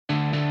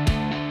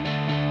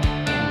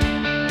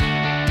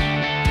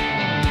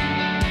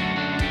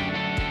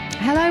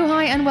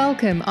and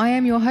welcome. I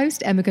am your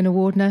host, Emma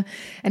Gunnar-Wardner,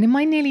 and in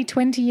my nearly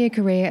 20-year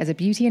career as a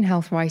beauty and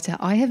health writer,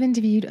 I have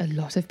interviewed a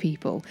lot of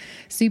people: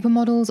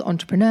 supermodels,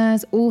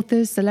 entrepreneurs,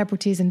 authors,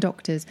 celebrities, and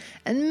doctors.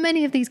 And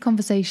many of these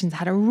conversations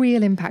had a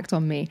real impact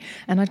on me,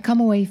 and I'd come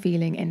away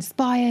feeling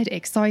inspired,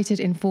 excited,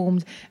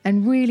 informed,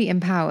 and really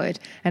empowered.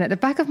 And at the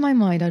back of my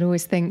mind, I'd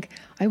always think,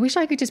 I wish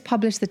I could just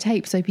publish the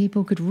tape so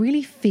people could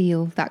really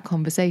feel that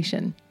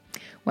conversation.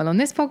 Well, on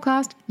this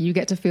podcast, you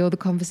get to feel the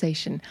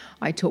conversation.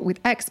 I talk with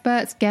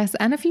experts, guests,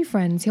 and a few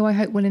friends who I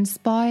hope will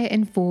inspire,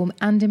 inform,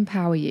 and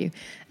empower you,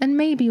 and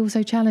maybe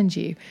also challenge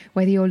you,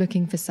 whether you're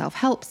looking for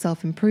self-help,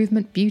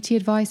 self-improvement, beauty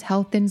advice,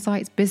 health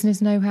insights, business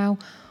know-how,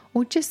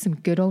 or just some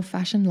good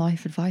old-fashioned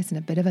life advice and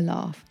a bit of a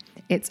laugh.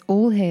 It's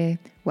all here.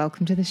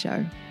 Welcome to the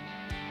show.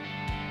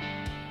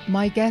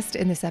 My guest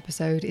in this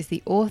episode is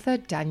the author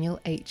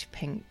Daniel H.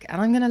 Pink,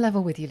 and I'm going to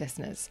level with you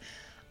listeners.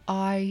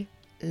 I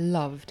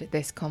loved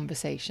this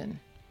conversation.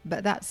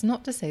 But that's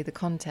not to say the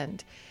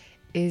content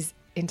is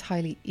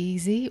entirely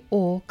easy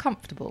or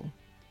comfortable.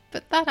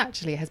 But that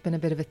actually has been a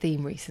bit of a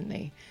theme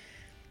recently.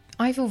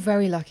 I feel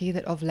very lucky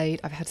that of late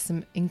I've had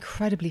some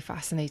incredibly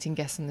fascinating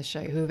guests on the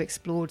show who have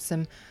explored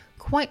some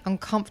quite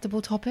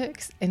uncomfortable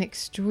topics in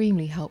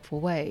extremely helpful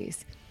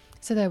ways.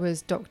 So there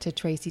was Dr.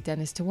 Tracy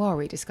Dennis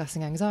Tewari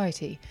discussing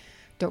anxiety,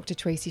 Dr.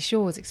 Tracy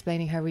Shores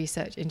explaining her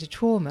research into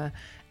trauma,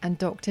 and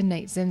Dr.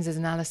 Nate Zinzer's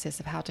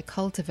analysis of how to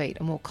cultivate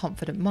a more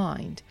confident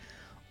mind.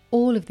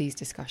 All of these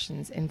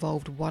discussions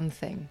involved one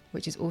thing,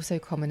 which is also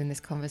common in this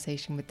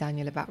conversation with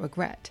Daniel about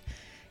regret: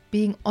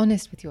 being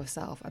honest with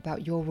yourself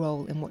about your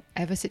role in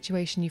whatever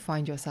situation you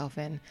find yourself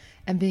in,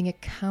 and being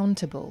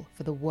accountable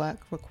for the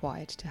work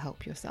required to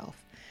help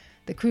yourself.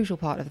 The crucial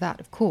part of that,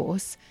 of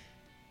course,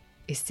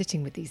 is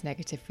sitting with these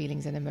negative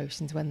feelings and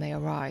emotions when they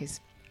arise,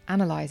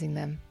 analysing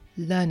them,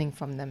 learning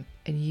from them,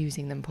 and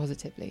using them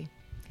positively.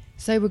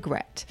 So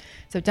regret.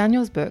 So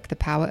Daniel's book, The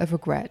Power of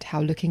Regret,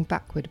 How Looking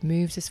Backward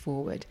Moves Us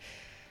Forward.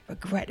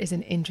 Regret is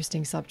an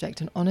interesting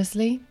subject, and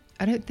honestly,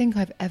 I don't think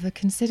I've ever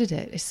considered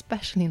it,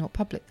 especially not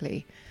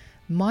publicly.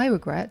 My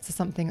regrets are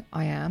something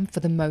I am, for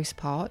the most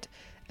part,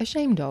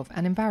 ashamed of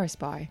and embarrassed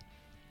by.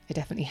 I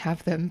definitely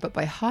have them, but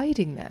by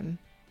hiding them,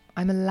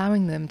 I'm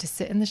allowing them to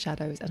sit in the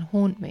shadows and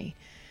haunt me.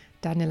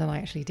 Daniel and I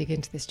actually dig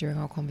into this during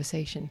our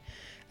conversation,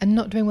 and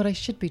not doing what I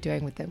should be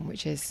doing with them,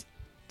 which is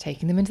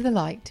taking them into the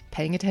light,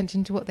 paying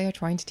attention to what they are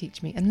trying to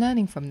teach me, and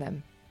learning from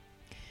them.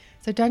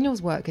 So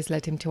Daniel's work has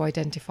led him to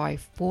identify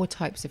 4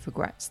 types of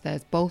regrets.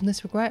 There's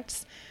boldness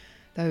regrets,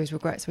 those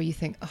regrets where you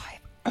think, oh, if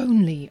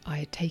only I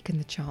had taken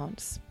the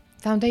chance.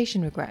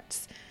 Foundation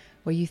regrets,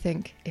 where you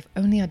think, if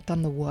only I'd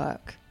done the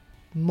work.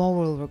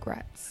 Moral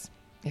regrets,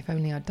 if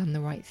only I'd done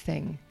the right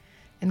thing.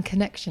 And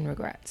connection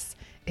regrets,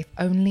 if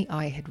only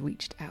I had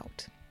reached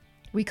out.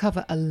 We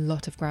cover a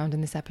lot of ground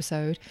in this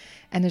episode,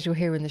 and as you'll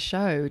hear in the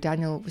show,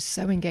 Daniel was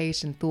so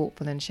engaged and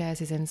thoughtful and shares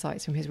his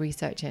insights from his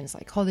research in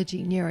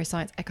psychology,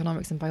 neuroscience,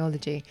 economics, and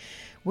biology,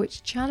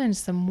 which challenged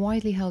some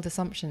widely held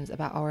assumptions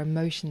about our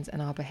emotions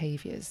and our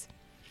behaviours.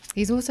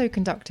 He's also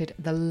conducted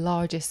the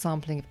largest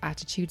sampling of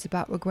attitudes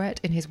about regret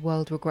in his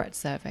World Regret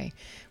Survey,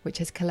 which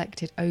has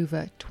collected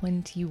over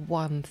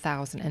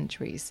 21,000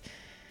 entries.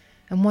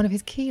 And one of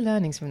his key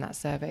learnings from that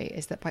survey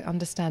is that by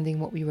understanding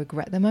what we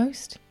regret the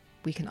most,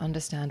 we can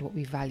understand what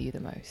we value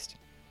the most.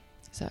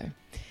 So,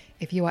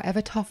 if you are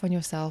ever tough on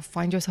yourself,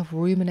 find yourself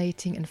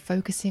ruminating and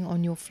focusing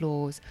on your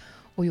flaws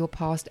or your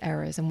past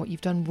errors and what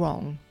you've done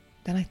wrong,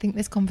 then I think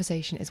this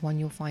conversation is one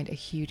you'll find a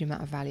huge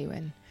amount of value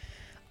in.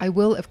 I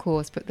will, of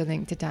course, put the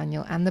link to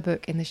Daniel and the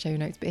book in the show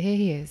notes, but here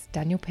he is,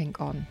 Daniel Pink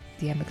on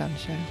The Emma Gunn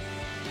Show.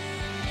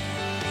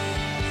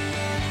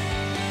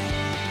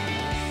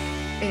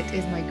 It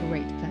is my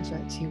great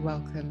pleasure to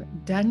welcome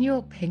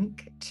Daniel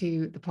Pink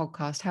to the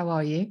podcast. How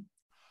are you?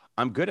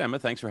 I'm good, Emma.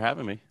 Thanks for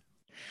having me.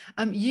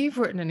 You've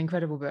written an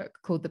incredible book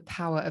called The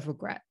Power of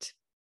Regret.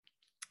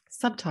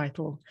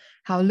 Subtitle,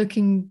 How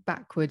Looking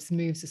Backwards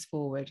Moves Us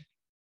Forward.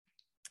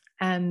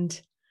 And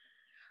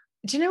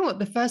do you know what?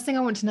 The first thing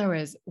I want to know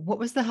is, what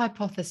was the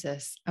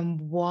hypothesis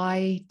and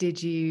why did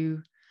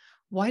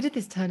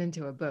this turn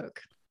into a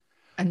book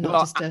and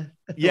not just a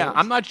thought? Yeah,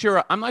 I'm not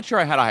sure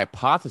I had a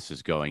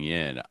hypothesis going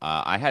in.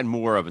 I had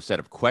more of a set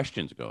of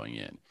questions going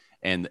in.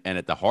 And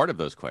at the heart of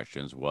those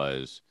questions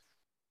was,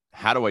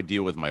 how do I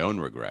deal with my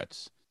own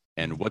regrets,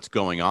 and what's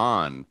going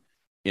on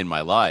in my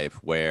life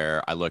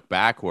where I look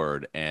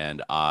backward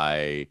and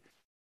I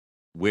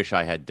wish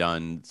I had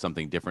done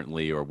something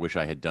differently, or wish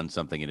I had done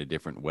something in a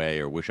different way,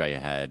 or wish I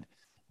had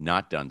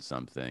not done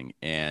something.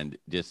 And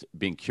just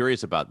being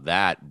curious about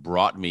that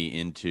brought me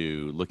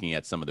into looking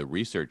at some of the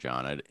research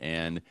on it.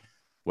 And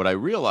what I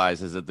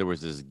realized is that there was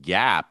this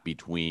gap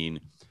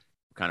between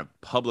kind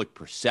of public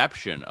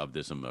perception of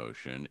this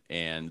emotion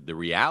and the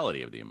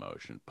reality of the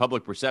emotion.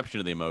 Public perception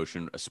of the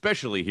emotion,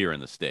 especially here in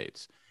the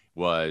States,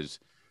 was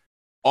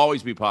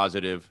always be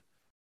positive,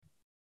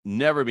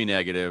 never be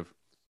negative,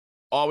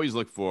 always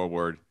look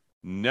forward,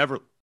 never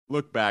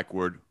look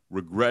backward.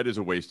 Regret is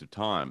a waste of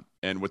time.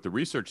 And what the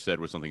research said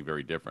was something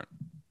very different.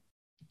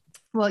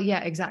 Well, yeah,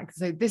 exactly.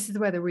 So this is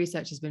where the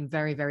research has been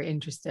very, very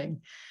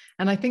interesting.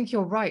 And I think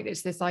you're right.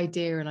 It's this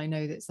idea, and I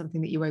know that's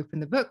something that you open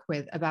the book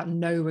with, about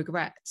no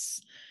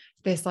regrets.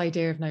 This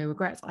idea of no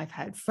regrets. I've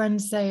had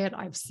friends say it,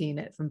 I've seen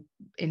it from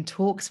in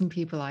talks from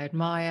people I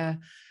admire.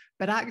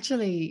 But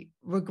actually,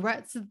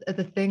 regrets are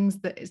the things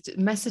that it's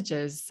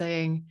messages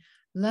saying,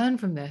 learn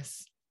from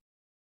this.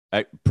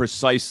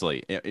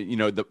 Precisely. You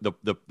know,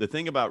 the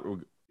thing about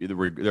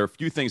there are a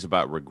few things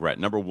about regret.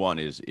 Number one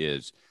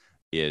is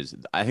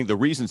I think the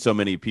reason so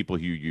many people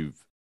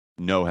you've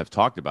know have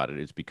talked about it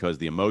is because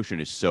the emotion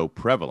is so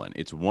prevalent.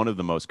 It's one of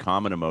the most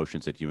common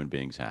emotions that human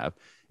beings have.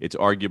 It's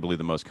arguably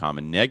the most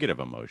common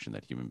negative emotion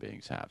that human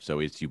beings have. So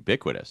it's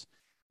ubiquitous.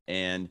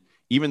 And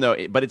even though,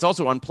 but it's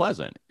also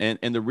unpleasant. And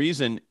the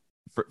reason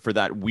for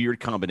that weird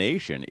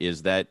combination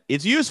is that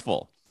it's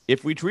useful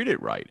if we treat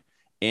it right.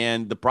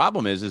 And the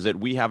problem is that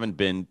we haven't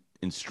been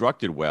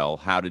instructed well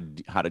how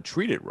to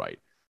treat it right.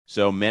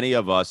 So many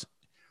of us,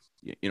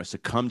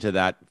 succumb to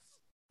that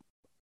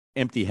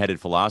empty-headed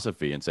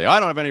philosophy and say, I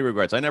don't have any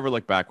regrets. I never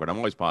look backward. I'm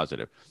always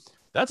positive.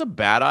 That's a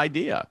bad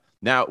idea.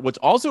 Now, what's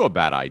also a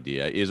bad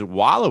idea is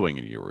wallowing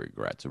in your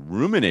regrets,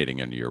 ruminating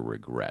in your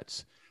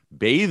regrets,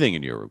 bathing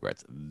in your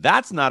regrets.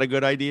 That's not a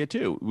good idea,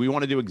 too. We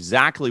want to do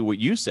exactly what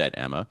you said,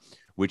 Emma,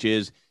 which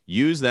is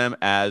use them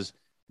as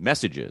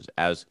messages,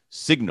 as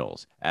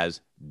signals,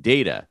 as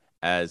data,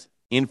 as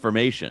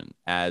information,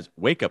 as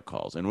wake-up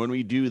calls. And when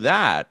we do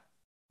that,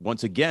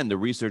 once again, the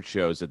research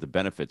shows that the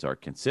benefits are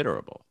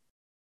considerable.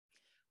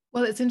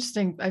 Well, it's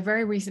interesting. I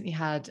very recently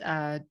had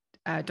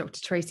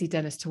Dr. Tracy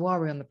Dennis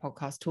Tawari on the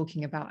podcast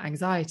talking about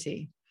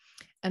anxiety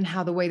and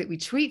how the way that we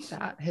treat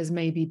that has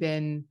maybe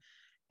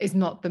is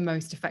not the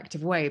most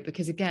effective way,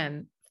 because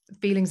again,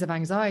 feelings of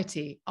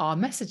anxiety are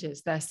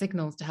messages, they're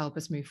signals to help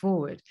us move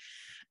forward.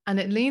 And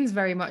it leans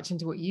very much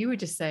into what you were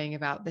just saying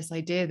about this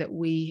idea that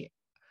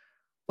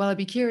I'd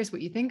be curious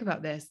what you think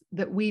about this,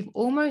 that we've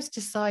almost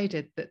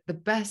decided that the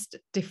best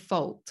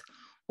default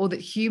or that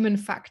human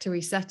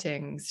factory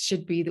settings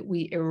should be that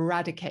we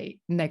eradicate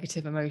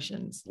negative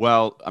emotions.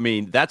 Well, I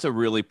mean, that's a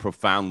really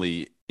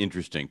profoundly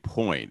interesting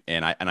point.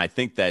 And I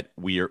think that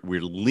we're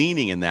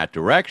leaning in that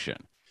direction.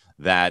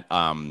 That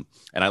and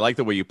I like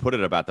the way you put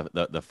it about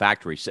the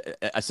factory.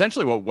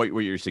 Essentially, what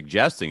you're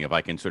suggesting, if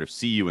I can sort of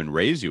see you and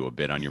raise you a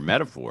bit on your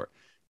metaphor,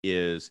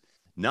 is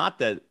not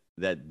that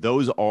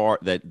those are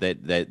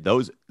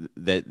those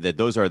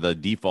are the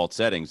default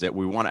settings, that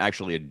we want to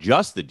actually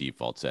adjust the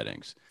default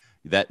settings.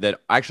 That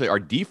actually our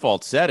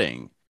default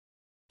setting,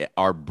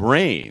 our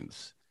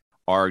brains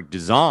are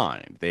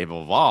designed, they've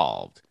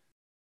evolved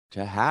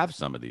to have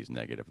some of these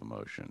negative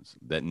emotions.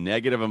 That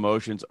negative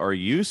emotions are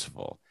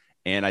useful.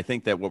 And I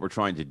think that what we're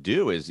trying to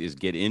do is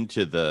get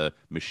into the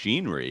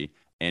machinery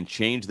and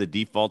change the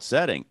default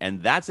setting.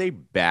 And that's a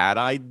bad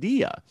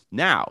idea.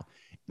 Now,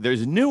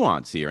 there's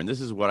nuance here, and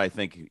this is what I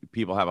think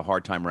people have a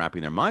hard time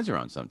wrapping their minds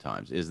around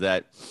sometimes, is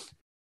that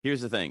here's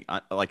the thing,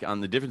 like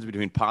on the difference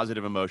between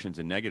positive emotions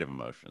and negative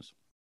emotions.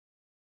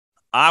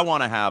 I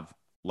want to have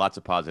lots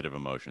of positive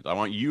emotions. I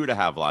want you to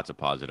have lots of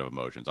positive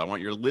emotions. I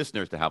want your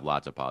listeners to have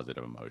lots of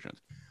positive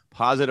emotions.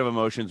 Positive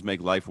emotions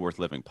make life worth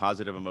living.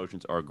 Positive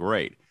emotions are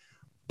great.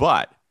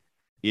 But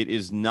it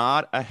is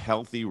not a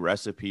healthy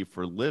recipe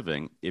for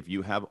living if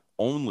you have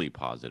only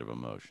positive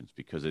emotions,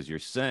 because as you're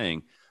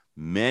saying,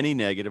 many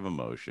negative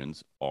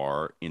emotions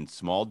are, in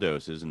small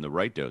doses, in the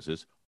right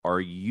doses, are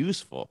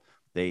useful.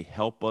 They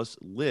help us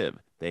live.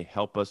 They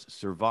help us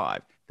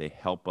survive. They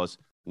help us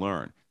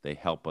learn. They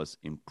help us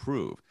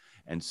improve.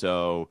 And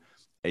so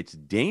it's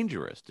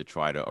dangerous to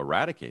try to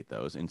eradicate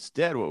those.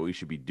 Instead, what we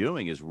should be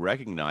doing is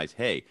recognize,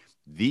 hey,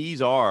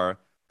 these are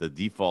the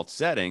default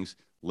settings.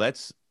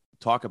 Let's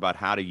talk about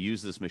how to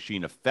use this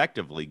machine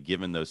effectively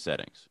given those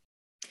settings.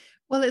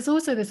 Well, it's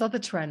also this other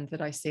trend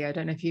that I see. I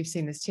don't know if you've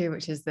seen this too,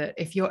 which is that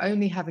if you're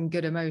only having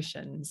good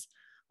emotions,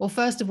 well,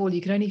 first of all,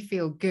 you can only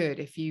feel good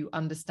if you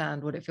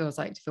understand what it feels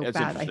like to feel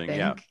bad, I think.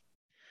 Yeah.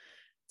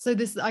 So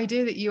this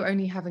idea that you're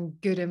only having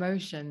good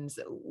emotions,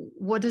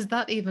 what does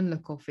that even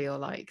look or feel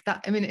like?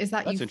 That, I mean, is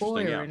that That's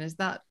euphoria, yeah. and is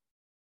that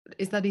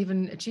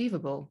even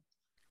achievable?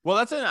 Well,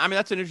 that's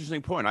an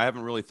interesting point. I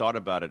haven't really thought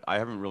about it.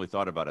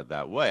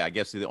 That way. I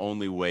guess the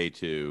only way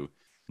to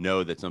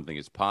know that something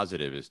is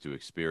positive is to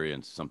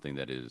experience something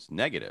that is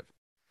negative.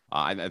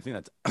 I think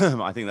that's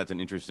I think that's an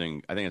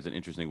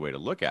interesting way to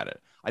look at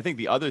it. I think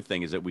the other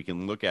thing is that we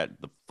can look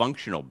at the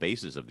functional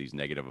basis of these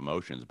negative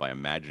emotions by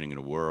imagining in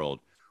a world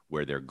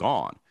where they're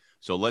gone.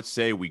 So let's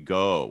say we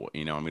go,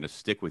 I'm going to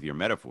stick with your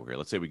metaphor here.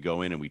 Let's say we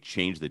go in and we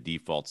change the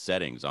default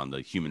settings on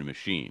the human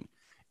machine,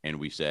 and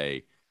we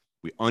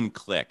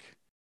unclick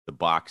the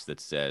box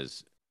that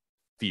says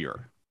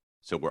fear.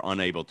 So we're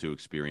unable to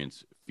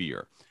experience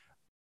fear.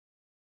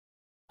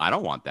 I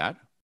don't want that.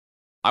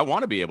 I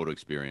want to be able to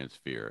experience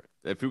fear.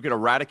 If we could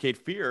eradicate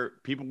fear,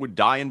 people would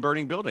die in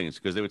burning buildings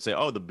because they would say,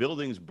 oh, the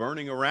building's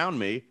burning around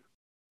me.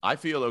 I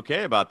feel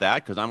okay about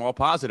that because I'm all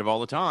positive all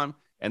the time,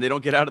 and they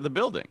don't get out of the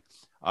building.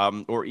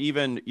 Or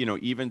even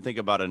think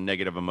about a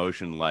negative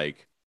emotion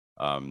like,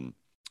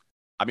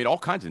 I mean, all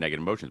kinds of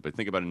negative emotions, but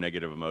think about a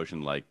negative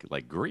emotion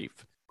like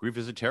grief. Grief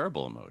is a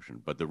terrible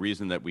emotion, but the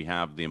reason that we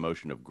have the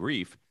emotion of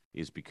grief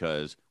is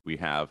because we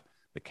have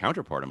the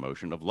counterpart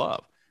emotion of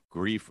love.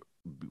 Grief,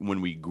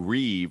 when we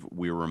grieve,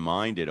 we're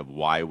reminded of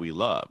why we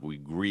love. We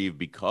grieve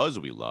because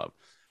we love.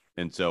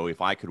 And so if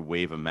I could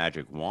wave a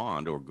magic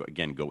wand or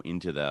again go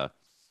into the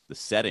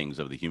settings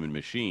of the human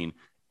machine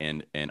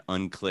and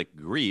unclick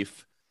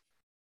grief,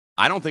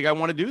 I don't think I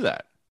want to do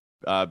that.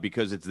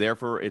 Because it's there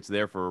for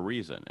a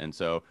reason. And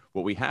so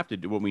what we have to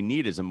do, what we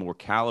need is a more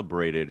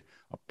calibrated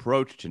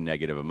approach to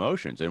negative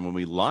emotions. And when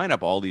we line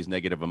up all these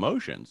negative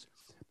emotions,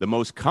 the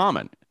most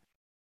common,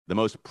 the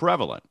most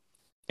prevalent,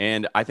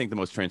 and I think the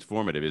most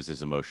transformative is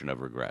this emotion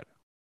of regret.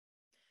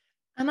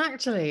 And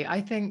actually,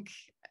 I think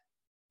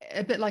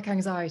a bit like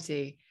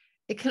anxiety,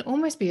 it can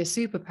almost be a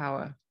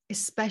superpower,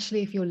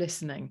 especially if you're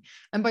listening.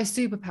 And by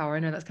superpower, I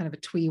know that's kind of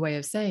a twee way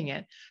of saying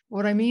it.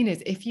 What I mean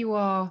is if you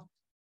are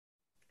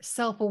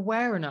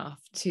self-aware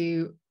enough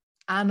to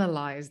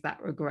analyze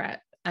that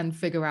regret and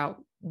figure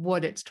out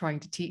what it's trying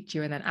to teach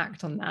you and then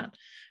act on that.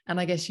 And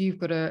I guess you've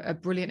got a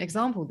brilliant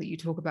example that you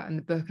talk about in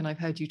the book, and I've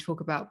heard you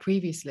talk about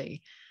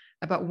previously,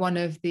 about one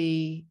of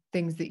the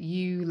things that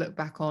you look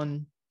back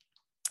on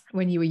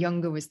when you were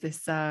younger was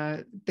this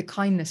the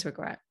kindness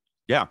regret.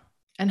 Yeah.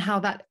 And how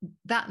that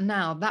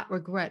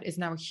regret is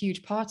now a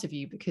huge part of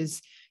you because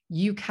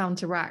you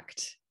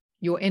counteract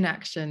your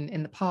inaction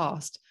in the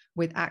past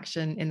with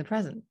action in the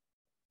present.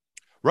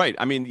 Right.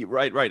 I mean,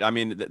 right. I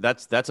mean,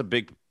 that's a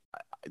big.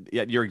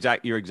 Yeah, you're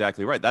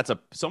exactly right. That's a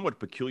somewhat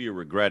peculiar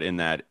regret in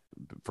that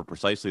for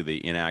precisely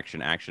the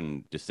inaction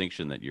action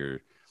distinction that you're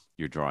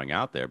drawing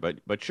out there.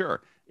 But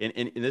sure,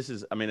 and this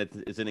is, I mean,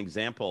 it's an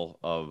example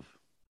of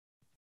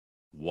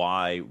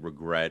why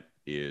regret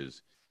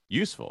is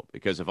useful,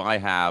 because if I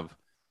have,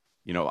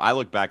 I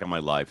look back on my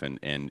life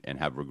and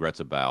have regrets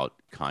about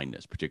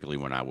kindness, particularly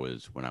when I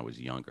was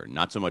younger.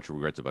 Not so much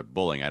regrets about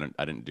bullying.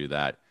 I didn't do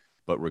that.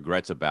 But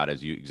regrets about,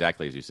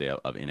 exactly as you say,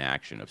 of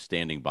inaction, of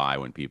standing by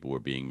when people were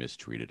being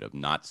mistreated, of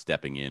not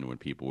stepping in when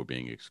people were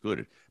being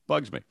excluded,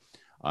 bugs me.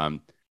 And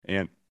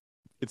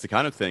it's the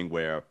kind of thing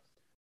where,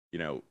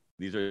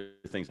 these are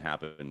things that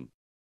happen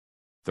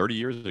 30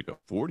 years ago,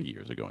 40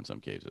 years ago in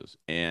some cases.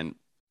 And,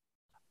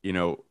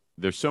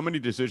 there's so many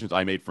decisions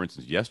I made, for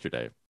instance,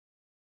 yesterday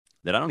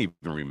that I don't even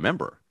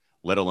remember,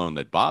 let alone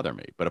that bother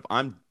me. But if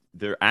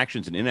there are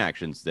actions and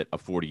inactions that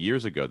of 40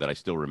 years ago that I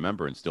still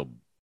remember and still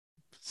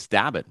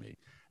stab at me,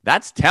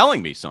 that's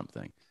telling me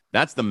something.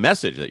 That's the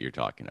message that you're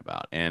talking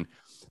about. And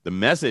the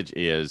message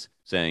is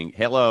saying,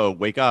 hello,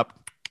 wake up.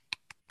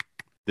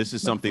 This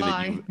is something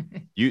that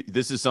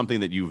this is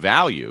something that you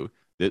value,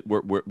 that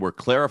we're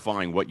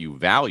clarifying what you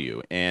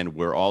value, and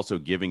we're also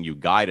giving you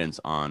guidance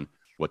on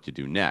what to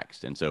do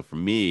next. And so for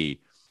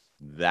me,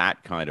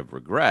 that kind of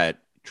regret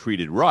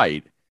treated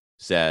right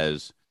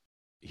says,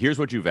 here's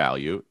what you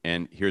value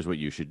and here's what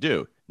you should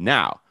do.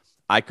 Now,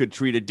 I could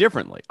treat it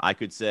differently. I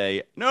could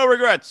say, no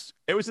regrets.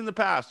 It was in the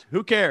past.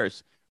 Who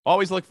cares?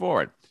 Always look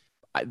forward.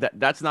 I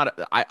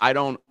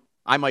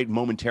might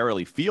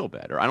momentarily feel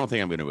better. I don't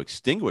think I'm going to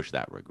extinguish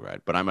that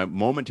regret, but I might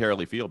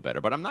momentarily feel better,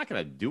 but I'm not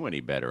going to do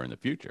any better in the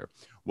future.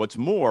 What's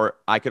more,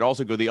 I could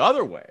also go the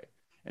other way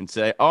and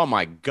say, oh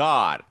my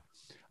God,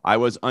 I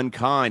was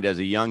unkind as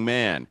a young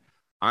man.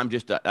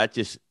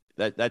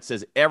 That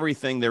says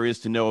everything there is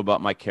to know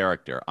about my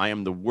character. I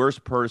am the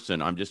worst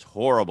person. I'm just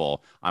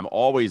horrible. I'm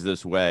always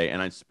this way. And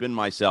I spin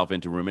myself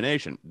into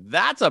rumination.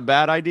 That's a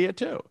bad idea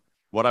too.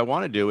 What I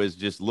want to do is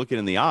just look it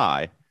in the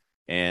eye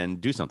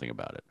and do something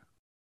about it.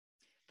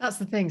 That's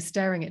the thing,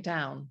 staring it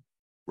down.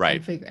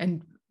 Right.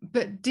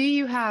 But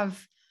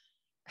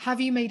have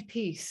you made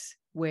peace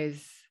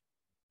with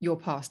your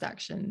past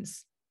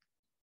actions?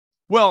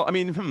 Well, I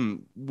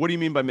mean, what do you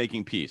mean by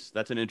making peace?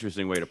 That's an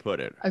interesting way to put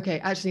it.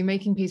 Okay, actually,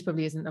 making peace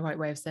probably isn't the right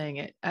way of saying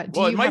it.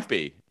 It might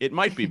be. It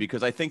might be,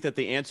 because I think that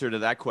the answer to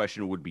that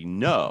question would be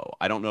no.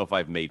 I don't know if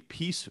I've made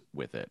peace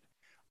with it.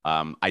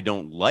 I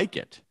don't like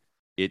it.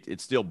 It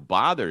still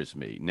bothers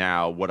me.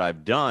 Now, what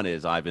I've done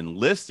is I've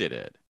enlisted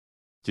it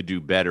to do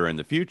better in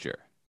the future.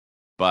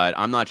 But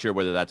I'm not sure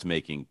whether that's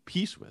making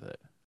peace with it.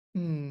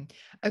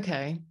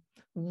 Okay.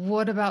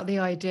 What about the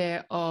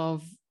idea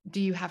of, do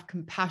you have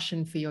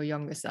compassion for your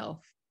younger self?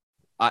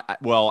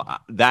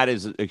 That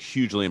is a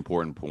hugely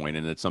important point,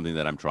 and it's something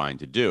that I'm trying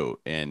to do,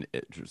 and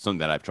something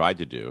that I've tried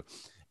to do.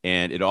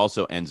 And it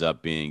also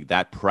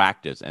that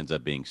practice ends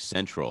up being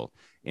central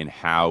in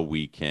how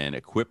we can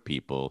equip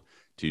people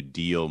to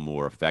deal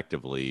more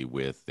effectively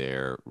with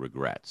their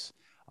regrets.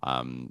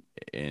 And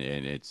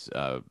it's,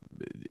 as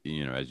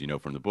you know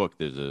from the book,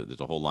 there's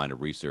a whole line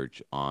of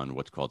research on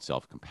what's called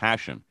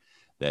self-compassion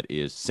that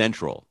is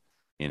central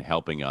in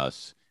helping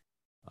us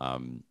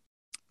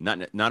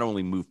not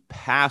only move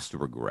past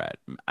regret,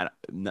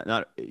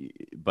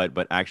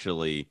 but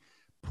actually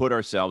put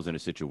ourselves in a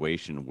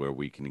situation where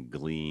we can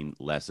glean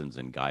lessons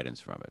and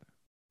guidance from it.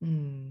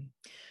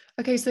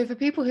 Okay, so for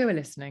people who are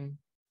listening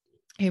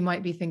who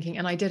might be thinking,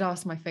 and I did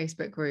ask my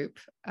Facebook group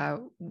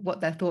what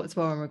their thoughts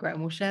were on regret,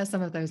 and we'll share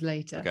some of those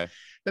later. Okay.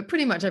 But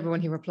pretty much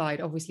everyone who replied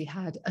obviously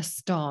had a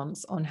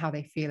stance on how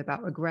they feel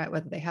about regret,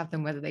 whether they have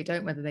them, whether they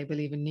don't, whether they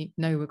believe in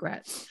no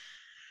regrets.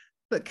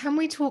 But can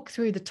we talk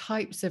through the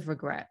types of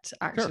regret,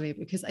 actually? Sure.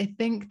 Because I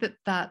think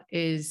that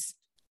is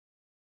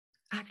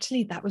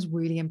actually, that was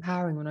really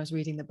empowering when I was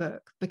reading the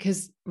book,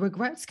 because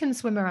regrets can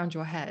swim around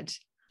your head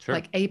Sure.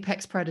 like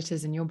apex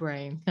predators in your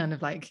brain, kind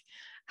of like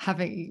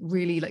having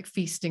really like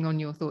feasting on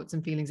your thoughts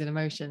and feelings and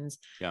emotions.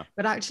 Yeah.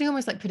 But actually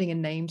almost like putting a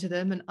name to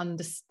them and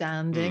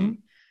understanding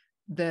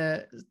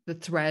the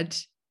thread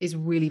is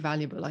really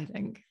valuable, I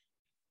think.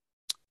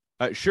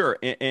 Sure.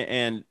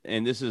 And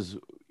this is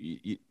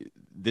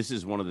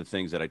one of the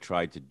things that I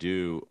tried to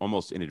do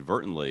almost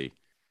inadvertently,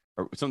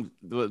 or some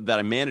that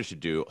I managed to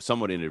do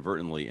somewhat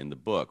inadvertently in the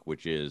book,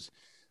 which is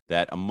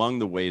that among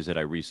the ways that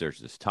I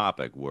researched this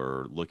topic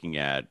were looking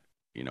at,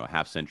 a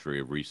half century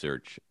of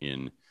research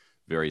in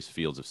various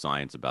fields of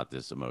science about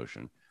this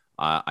emotion.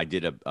 I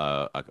did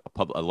a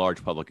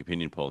large public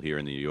opinion poll here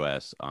in the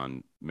U.S.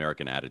 on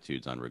American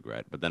attitudes on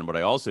regret. But then what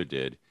I also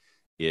did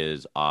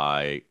is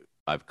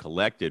I've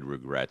collected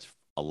regrets,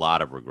 a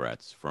lot of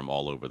regrets from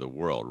all over the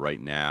world. Right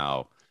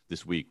now,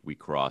 this week, we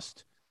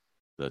crossed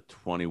the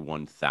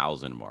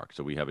 21,000 mark.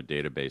 So we have a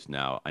database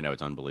now. I know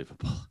it's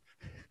unbelievable.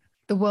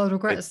 The World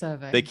Regret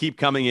Survey. They keep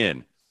coming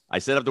in. I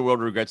set up the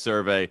World Regret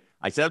Survey.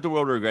 I set up the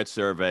World Regret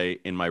Survey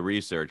in my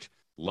research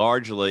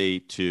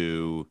largely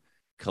to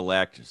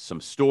collect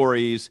some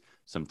stories,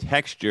 some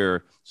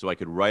texture, so I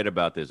could write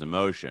about this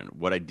emotion.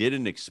 What I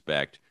didn't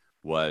expect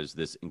was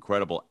this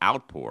incredible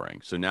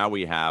outpouring. So now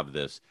we have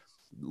this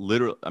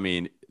literal,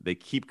 they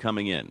keep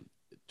coming in.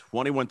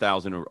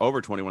 21,000 or over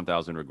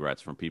 21,000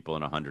 regrets from people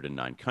in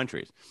 109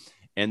 countries.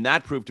 And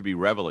that proved to be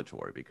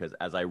revelatory because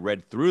as I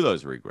read through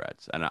those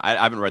regrets, and I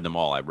haven't read them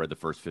all, I've read the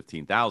first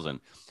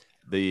 15,000,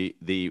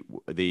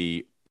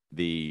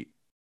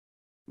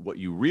 what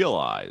you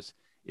realize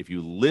if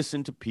you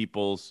listen to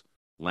people's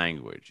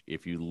language,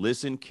 if you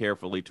listen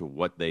carefully to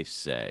what they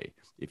say,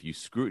 if you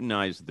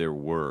scrutinize their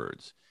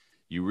words,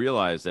 you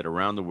realize that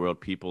around the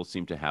world, people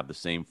seem to have the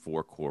same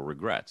four core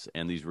regrets.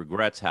 And these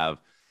regrets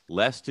have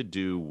less to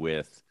do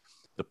with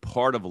the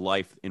part of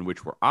life in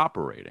which we're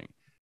operating,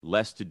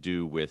 less to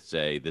do with,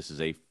 say, this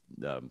is a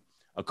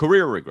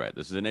career regret,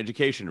 this is an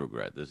education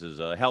regret, this is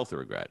a health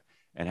regret,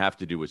 and have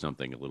to do with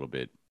something a little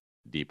bit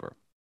deeper.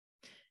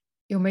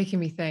 You're making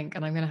me think,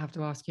 and I'm going to have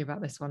to ask you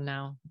about this one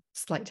now.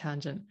 Slight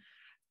tangent.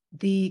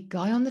 The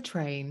guy on the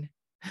train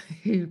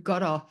who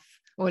got off,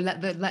 or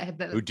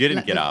who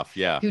didn't get off,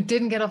 yeah, who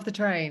didn't get off the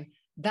train,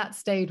 that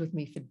stayed with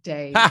me for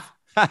days.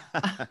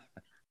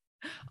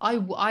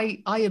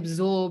 I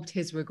absorbed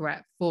his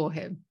regret for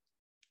him.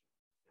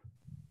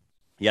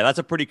 Yeah, that's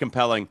a pretty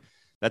compelling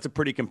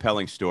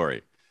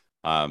story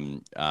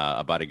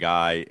about a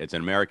guy. It's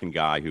an American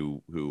guy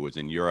who was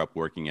in Europe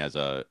working as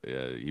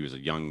he was a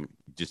young,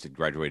 just had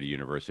graduated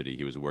university.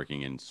 He was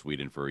working in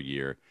Sweden for a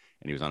year,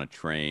 and he was on a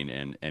train.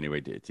 And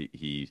anyway,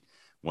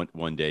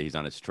 one day he's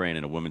on his train,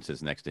 and a woman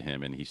sits next to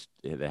him, and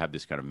they have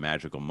this kind of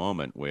magical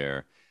moment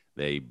where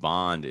they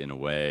bond in a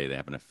way. They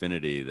have an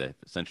affinity that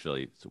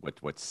essentially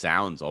what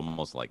sounds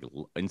almost like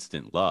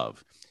instant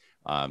love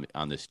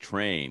on this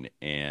train.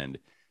 And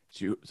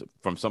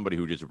from somebody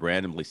who just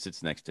randomly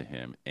sits next to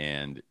him,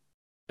 and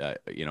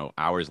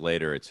hours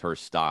later it's her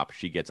stop.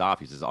 She gets off.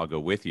 He says, "I'll go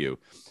with you."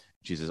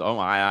 She says, "Oh,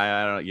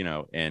 I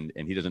don't," and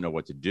he doesn't know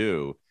what to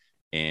do,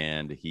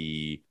 and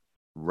he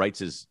writes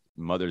his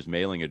mother's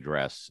mailing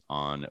address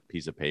on a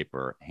piece of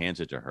paper,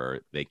 hands it to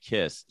her. They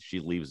kiss. She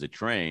leaves the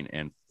train,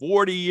 and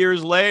 40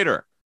 years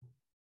later,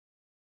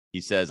 he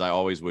says, "I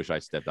always wish I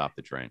stepped off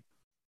the train."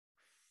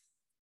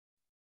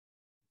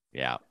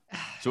 Yeah.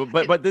 So,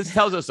 but this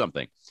tells us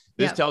something.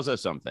 This tells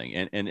us something.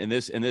 And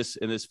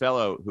this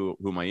fellow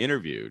whom I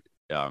interviewed,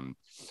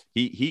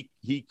 he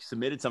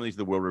submitted some of these to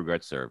the World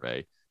Regret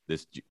Survey.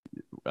 This,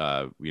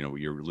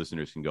 your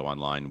listeners can go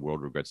online,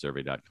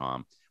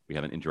 worldregretsurvey.com. We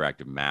have an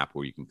interactive map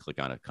where you can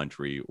click on a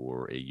country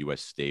or a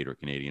U.S. state or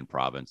Canadian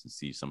province and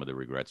see some of the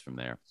regrets from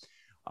there.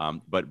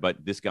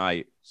 But this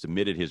guy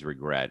submitted his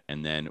regret,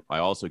 and then I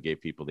also gave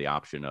people the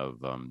option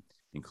of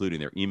including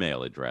their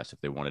email address if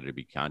they wanted to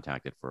be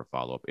contacted for a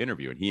follow-up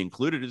interview. And he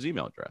included his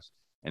email address.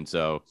 And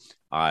so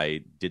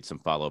I did some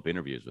follow-up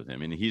interviews with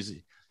him. And he's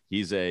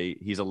a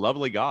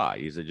lovely guy.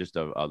 He's just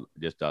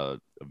a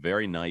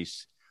very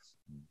nice,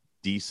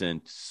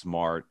 decent,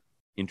 smart,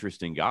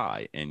 interesting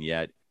guy. And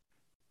yet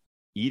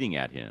eating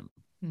at him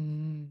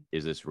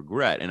is this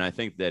regret. And I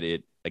think that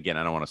again,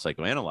 I don't want to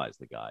psychoanalyze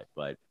the guy,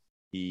 but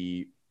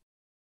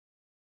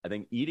I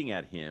think eating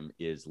at him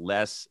is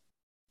less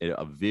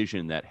a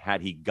vision that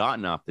had he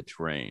gotten off the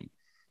train,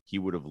 he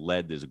would have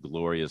led this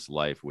glorious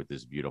life with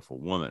this beautiful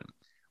woman.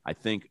 I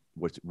think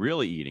what's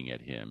really eating at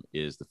him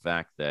is the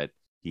fact that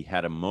he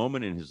had a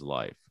moment in his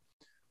life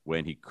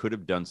when he could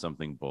have done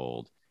something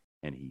bold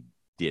and he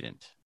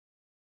didn't.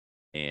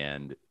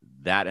 And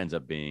that ends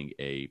up being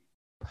a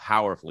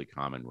powerfully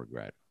common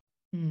regret.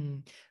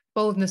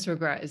 Boldness,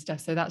 regret is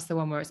just so that's the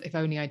one where it's if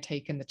only I'd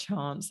taken the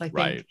chance. I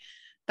Right. think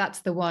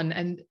that's the one.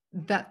 And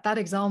that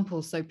example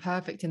is so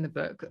perfect in the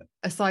book,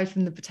 aside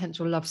from the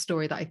potential love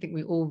story that I think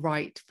we all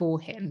write for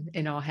him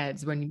in our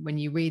heads when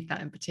you read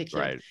that in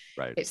particular. Right.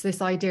 Right. It's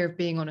this idea of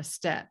being on a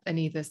step and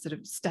either sort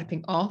of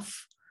stepping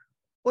off,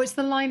 or it's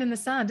the line in the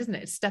sand, isn't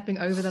it? It's stepping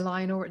over the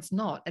line or it's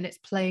not. And it's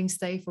playing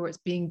safe or it's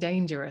being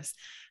dangerous.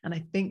 And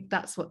I think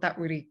that's what that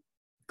really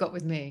got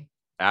with me.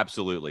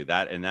 Absolutely.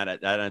 That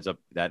ends up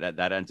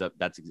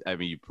that's, I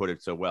mean, you put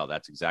it so well.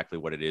 That's exactly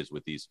what it is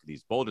with these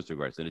boldness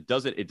regrets. And it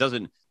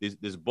doesn't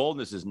this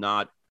boldness is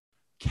not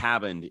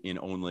cabined in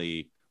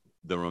only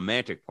the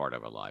romantic part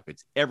of our life.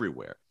 It's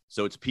everywhere.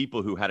 So it's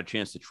people who had a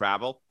chance to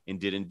travel and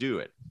didn't do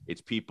it.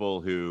 It's people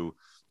who,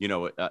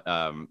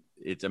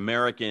 it's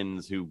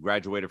Americans who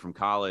graduated from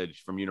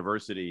college, from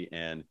university,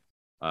 and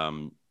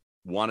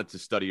wanted to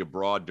study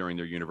abroad during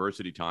their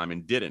university time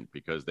and didn't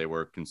because they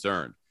were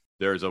concerned.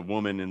 There's a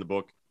woman in the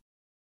book,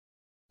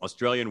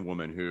 Australian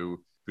woman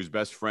whose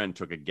best friend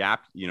took a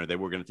gap, they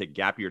were going to take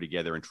gap year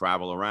together and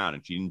travel around,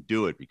 and she didn't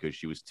do it because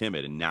she was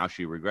timid, and now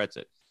she regrets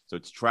it. So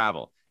it's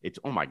travel. It's,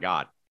 oh my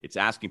God, it's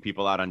asking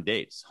people out on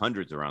dates,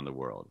 hundreds around the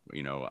world.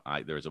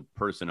 There's a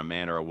person, a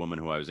man or a woman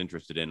who I was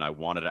interested in. I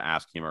wanted to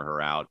ask him or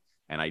her out,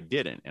 and I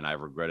didn't, and I've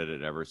regretted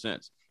it ever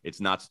since.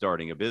 It's not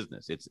starting a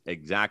business. It's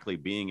exactly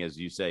being, as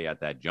you say,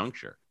 at that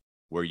juncture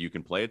where you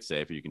can play it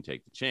safe or you can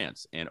take the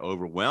chance. And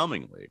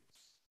overwhelmingly,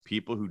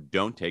 people who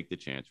don't take the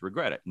chance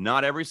regret it.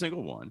 Not every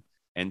single one,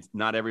 and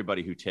not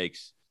everybody who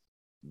takes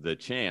the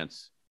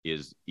chance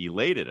is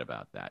elated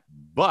about that.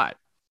 But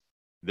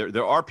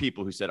there are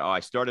people who said, oh,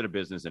 I started a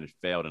business and it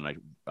failed and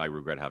I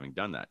regret having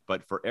done that.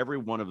 But for every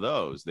one of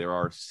those, there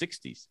are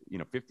 60,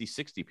 50,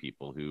 60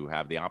 people who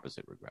have the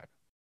opposite regret.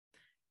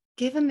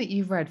 Given that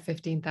you've read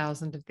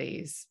 15,000 of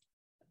these,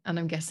 and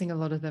I'm guessing a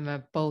lot of them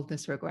are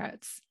boldness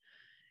regrets,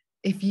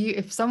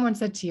 if someone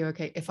said to you,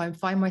 okay, if I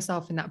find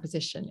myself in that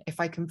position,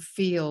 if I can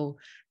feel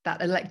that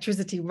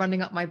electricity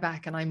running up my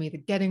back and I'm either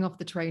getting off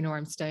the train or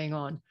I'm staying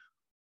on,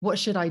 what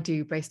should I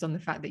do based on the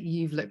fact that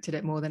you've looked at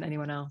it more than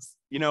anyone else?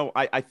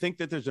 I think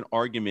that there's an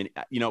argument,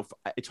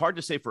 it's hard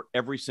to say for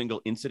every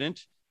single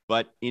incident,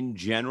 but in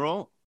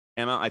general,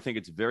 Emma, I think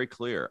it's very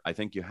clear. I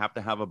think you have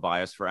to have a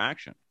bias for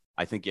action.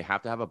 I think you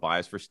have to have a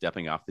bias for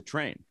stepping off the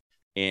train.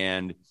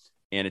 And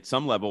at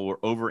some level, we're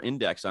over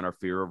indexed on our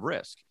fear of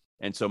risk.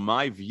 And so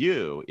my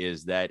view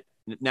is that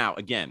now,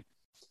 again,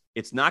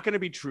 it's not going to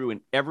be true in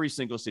every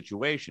single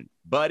situation,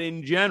 but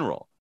in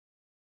general,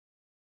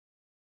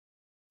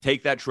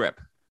 take that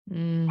trip,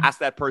 ask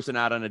that person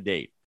out on a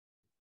date,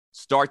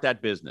 start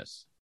that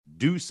business,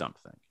 do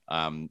something,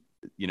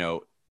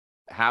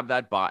 have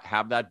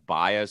that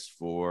bias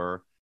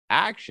for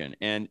action.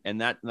 And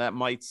that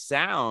might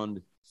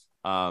sound,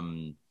 a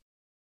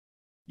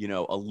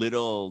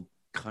little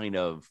kind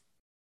of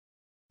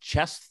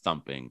chest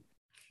thumping,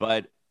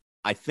 but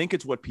I think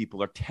it's what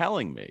people are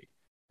telling me.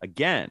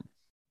 Again,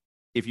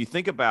 if you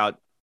think about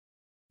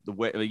the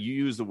way you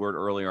used the word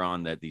earlier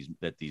on, that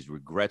these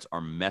regrets are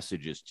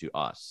messages to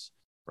us,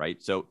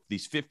 right? So the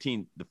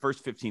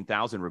first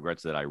 15,000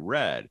 regrets that I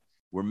read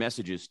were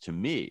messages to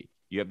me.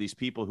 You have these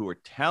people who are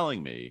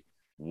telling me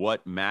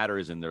what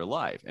matters in their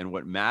life, and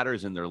what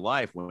matters in their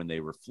life when they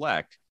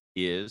reflect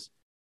is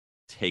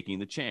taking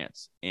the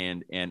chance.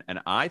 And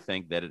I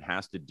think that it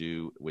has to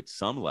do with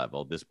some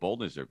level, this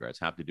boldness regrets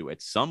have to do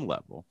at some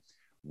level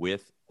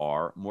with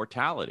our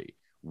mortality.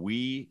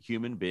 We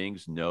human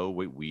beings know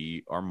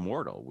we are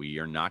mortal. We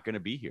are not going to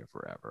be here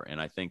forever.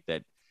 And I think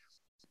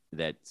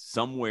that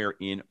somewhere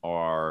in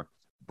our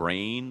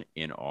brain,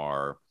 in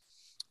our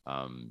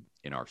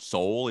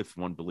soul, if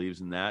one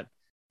believes in that,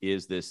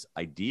 is this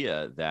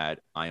idea that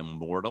I am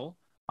mortal.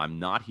 I'm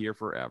not here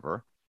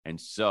forever. And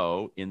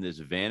so in this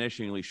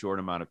vanishingly short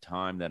amount of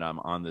time that I'm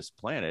on this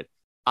planet,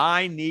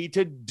 I need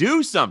to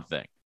do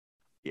something.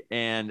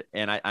 And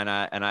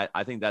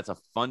I think that's a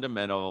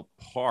fundamental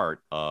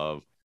part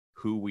of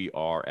who we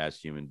are as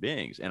human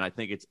beings. And I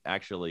think it's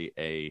actually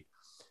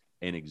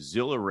an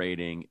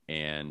exhilarating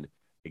and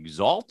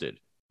exalted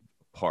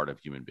part of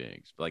human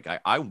beings. Like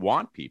I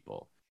want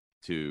people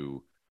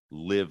to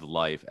live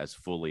life as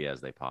fully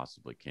as they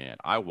possibly can.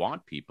 I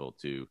want people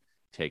to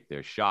take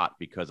their shot,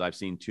 because I've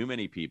seen too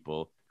many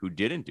people who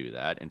didn't do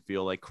that and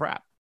feel like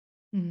crap.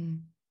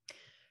 Mm.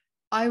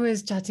 I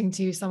was chatting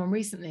to someone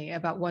recently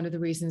about one of the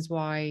reasons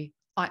why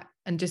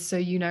and just so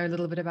you know a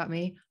little bit about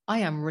me, I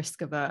am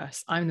risk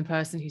averse. I'm the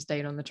person who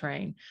stayed on the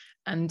train,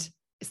 and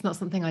it's not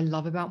something I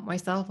love about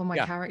myself or my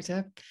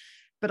character.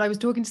 But I was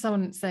talking to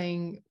someone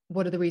saying,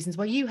 what are the reasons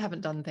why you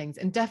haven't done things?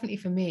 And definitely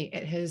for me,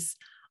 it has,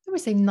 I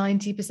would say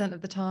 90%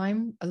 of the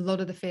time, a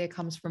lot of the fear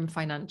comes from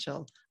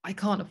financial. I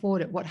can't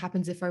afford it. What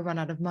happens if I run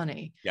out of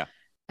money? Yeah.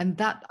 And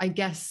that, I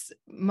guess,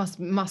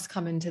 must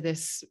come into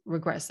this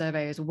regret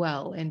survey as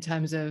well, in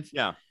terms of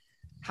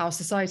how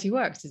society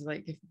works. Is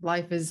like, if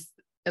life is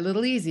a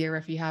little easier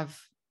if you have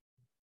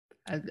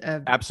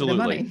absolutely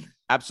money.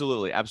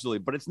 Absolutely.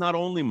 But it's not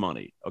only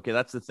money. Okay,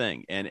 that's the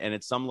thing. And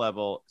at some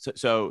level,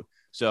 so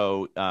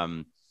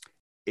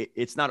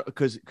it's not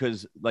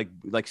because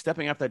like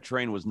stepping off that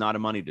train was not a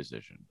money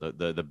decision.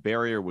 The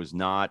barrier was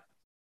not,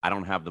 I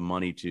don't have the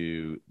money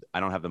to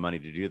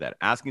do that.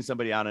 Asking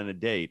somebody out on a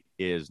date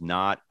is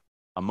not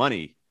a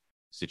money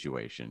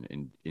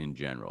situation in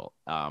general.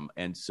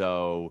 And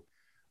so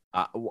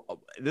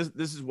this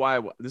is why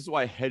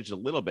I hedged a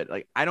little bit.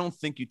 Like, I don't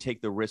think you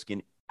take the risk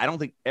I don't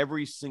think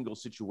every single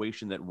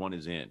situation that one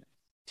is in,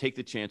 take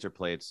the chance or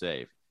play it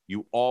safe.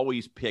 You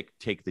always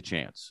take the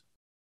chance,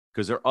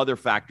 because there are other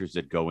factors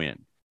that go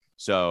in.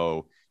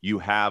 So you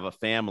have a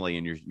family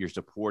and you're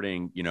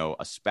supporting,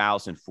 a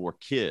spouse and 4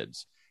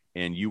 kids,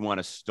 and you want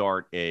to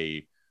start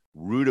a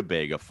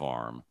rutabaga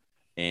farm,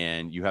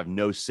 and you have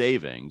no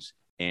savings,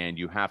 and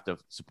you have to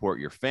support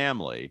your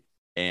family,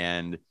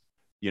 and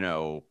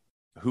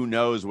who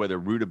knows whether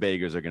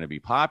rutabagas are going to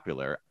be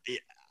popular.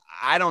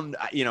 I don't,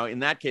 in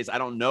that case, I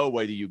don't know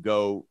whether you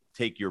go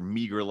take your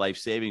meager life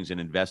savings and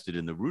invest it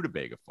in the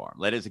rutabaga farm.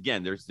 That is,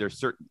 again, there's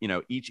certain,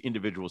 each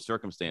individual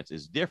circumstance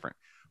is different,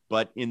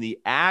 but in the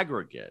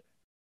aggregate,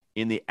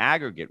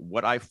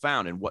 what I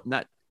found, and what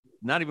not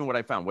even what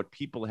I found, what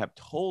people have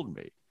told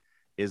me,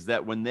 is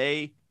that when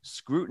they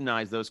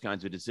scrutinize those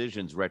kinds of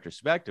decisions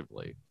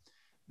retrospectively,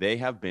 they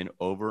have been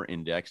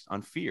over-indexed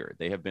on fear.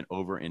 They have been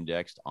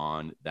over-indexed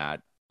on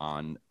that,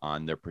 on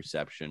their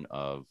perception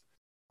of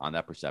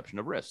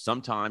risk.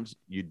 Sometimes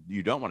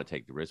you don't want to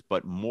take the risk,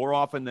 but more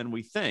often than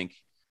we think,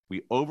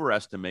 we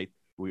overestimate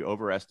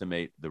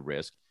the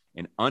risk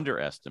and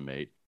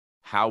underestimate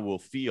how we'll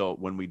feel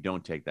when we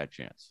don't take that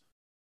chance.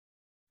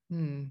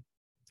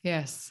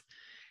 Yes.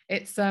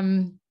 It's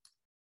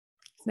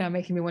now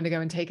making me want to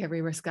go and take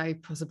every risk I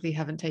possibly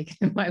haven't taken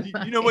in my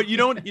life. You know what? We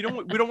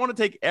don't want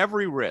to take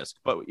every risk,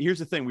 but here's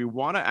the thing: we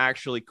want to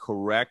actually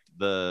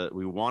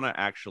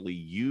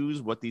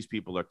use what these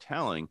people are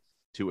telling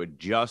to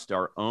adjust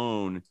our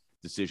own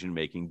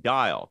decision-making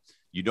dial.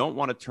 You don't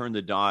want to turn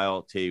the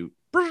dial to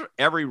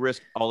every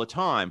risk all the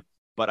time,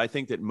 but I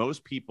think that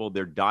most people,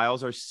 their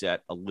dials are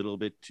set a little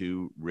bit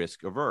too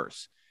risk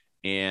averse,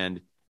 and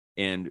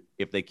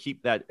if they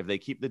keep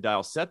the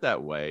dial set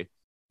that way,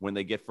 when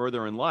they get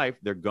further in life,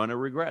 they're going to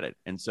regret it.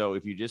 And so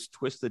if you just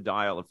twist the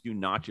dial a few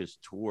notches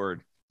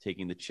toward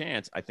taking the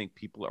chance, I think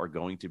people are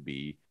going to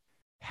be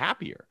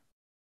happier.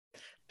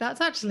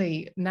 That's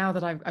actually, now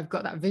that I've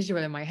got that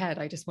visual in my head,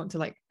 I just want to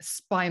like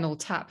spinal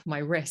tap my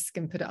risk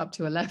and put it up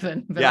to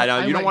 11. But yeah,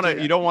 no, you don't want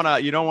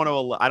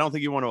to, I don't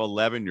think you want to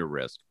 11 your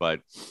risk,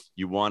 but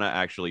you want to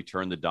actually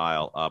turn the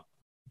dial up.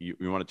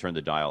 You want to turn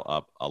the dial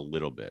up a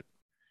little bit.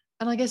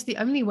 And I guess the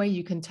only way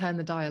you can turn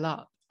the dial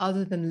up,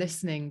 other than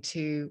listening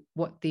to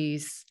what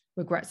these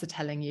regrets are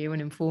telling you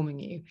and informing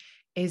you,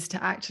 is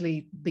to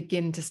actually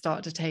begin to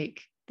start to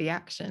take the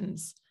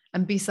actions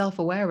and be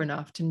self-aware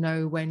enough to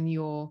know when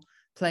you're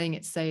playing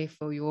it safe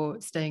or you're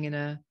staying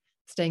in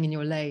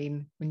your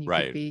lane, when you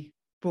could be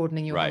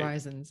broadening your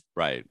horizons.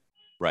 Right.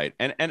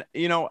 And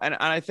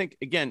I think,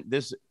 again,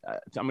 this,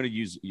 I'm going to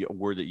use a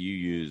word that you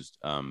used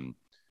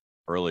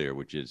earlier,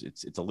 which is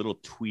it's a little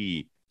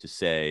twee to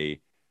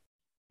say,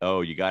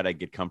 oh, you got to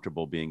get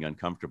comfortable being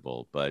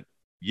uncomfortable, but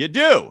you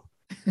do.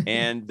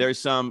 And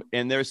this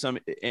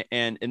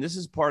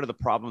is part of the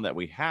problem that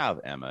we have,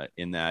 Emma,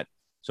 in that.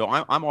 So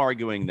I'm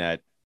arguing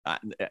that,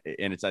 and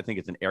I think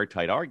it's an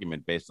airtight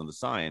argument based on the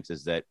science,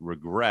 is that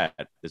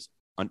regret, this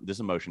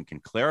emotion,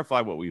 can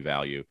clarify what we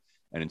value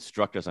and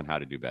instruct us on how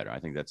to do better. I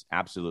think that's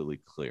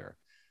absolutely clear.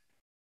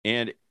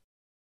 And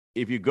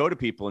if you go to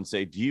people and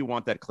say, do you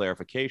want that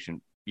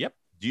clarification? Yep.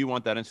 Do you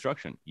want that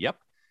instruction? Yep.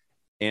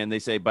 And they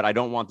say, but I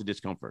don't want the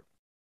discomfort.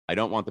 I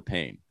don't want the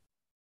pain.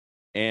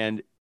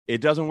 And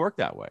it doesn't work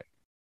that way.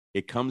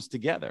 It comes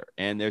together.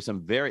 And there's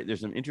some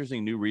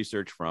interesting new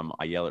research from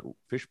Ayelet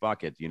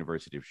Fishbach at the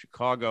University of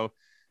Chicago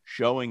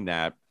showing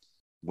that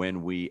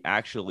when we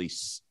actually,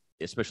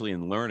 especially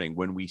in learning,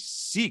 when we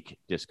seek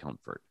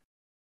discomfort,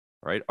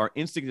 right, our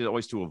instinct is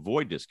always to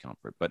avoid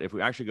discomfort. But if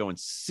we actually go and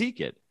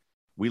seek it,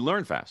 we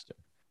learn faster.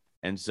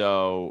 And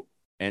so,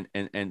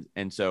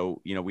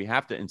 so, we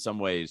have to, in some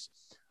ways,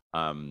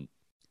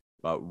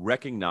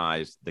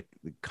 recognize the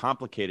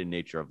complicated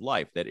nature of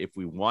life, that if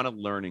we want to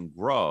learn and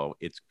grow,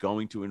 it's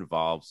going to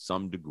involve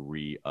some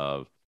degree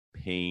of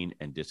pain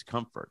and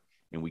discomfort.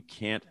 And we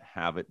can't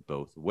have it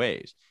both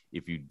ways.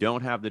 If you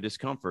don't have the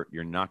discomfort,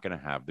 you're not going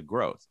to have the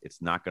growth.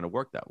 It's not going to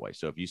work that way.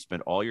 So if you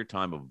spend all your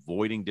time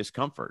avoiding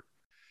discomfort,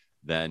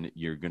 then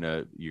you're going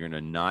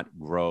to not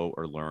grow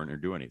or learn or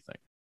do anything.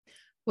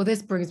 Well,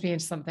 this brings me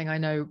into something I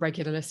know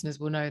regular listeners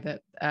will know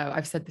that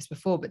I've said this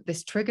before, but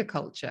this trigger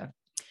culture,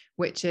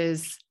 which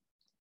is,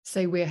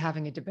 say we're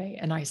having a debate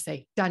and I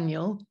say,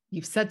 Daniel,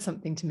 you've said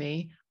something to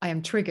me. I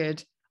am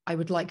triggered. I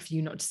would like for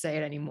you not to say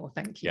it anymore.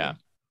 Thank you.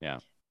 Yeah.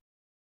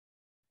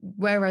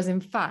 Whereas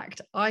in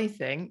fact, I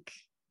think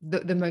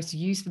that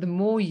the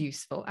more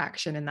useful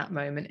action in that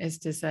moment is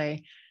to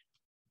say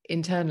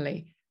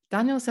internally,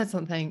 Daniel said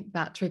something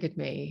that triggered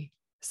me.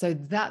 So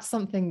that's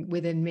something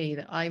within me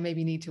that I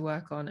maybe need to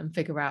work on and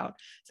figure out,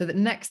 so that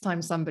next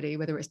time somebody,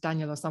 whether it's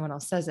Daniel or someone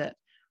else, says it,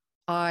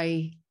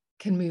 I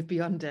can move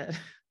beyond it.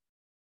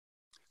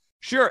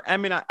 Sure. I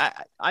mean,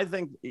 I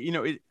think,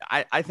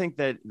 I think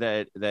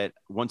that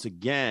once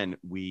again,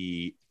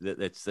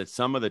 that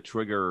some of the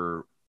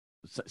trigger,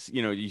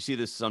 you see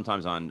this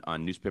sometimes on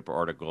newspaper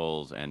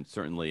articles and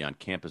certainly on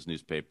campus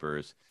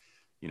newspapers.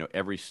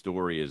 Every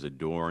story is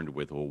adorned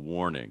with a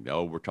warning.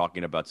 Oh, we're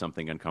talking about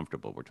something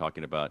uncomfortable. We're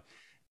talking about,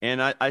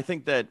 and I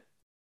think that,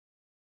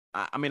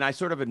 I mean, I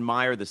sort of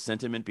admire the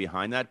sentiment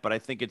behind that, but I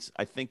think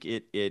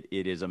it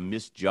is a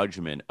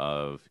misjudgment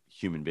of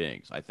human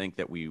beings. I think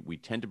that we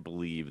tend to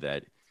believe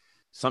that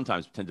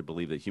sometimes tend to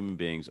believe that human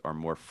beings are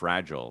more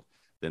fragile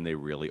than they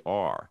really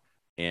are.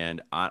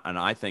 And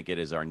I think it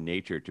is our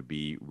nature to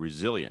be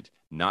resilient,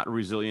 not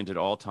resilient at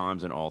all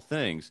times and all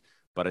things,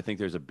 but I think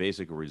there's a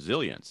basic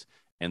resilience.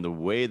 And the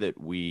way that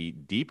we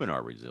deepen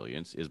our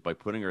resilience is by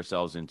putting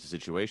ourselves into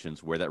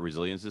situations where that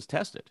resilience is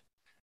tested.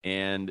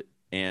 And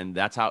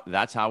that's how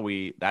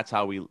we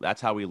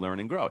learn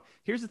and grow.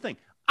 Here's the thing.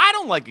 I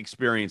don't like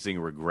experiencing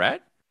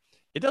regret.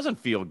 It doesn't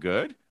feel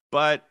good,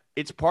 but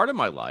it's part of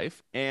my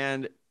life,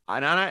 and I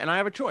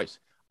have a choice.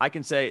 I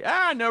can say,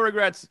 no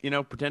regrets,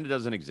 pretend it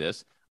doesn't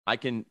exist. I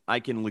can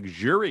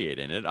luxuriate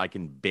in it. I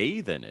can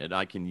bathe in it.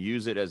 I can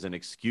use it as an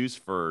excuse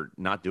for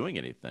not doing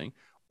anything,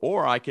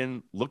 or I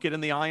can look it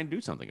in the eye and do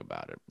something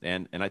about it.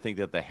 And I think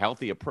that the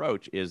healthy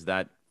approach is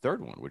that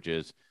third one, which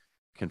is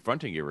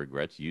confronting your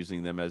regrets,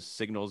 using them as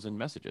signals and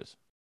messages.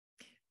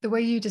 The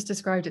way you just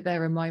described it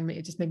there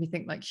it just made me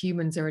think like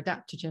humans are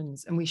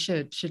adaptogens, and we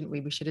shouldn't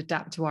we? We should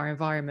adapt to our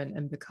environment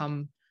and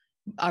become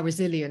our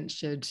resilience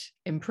should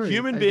improve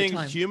over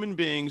time. Human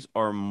beings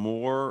are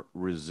more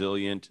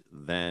resilient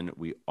than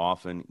we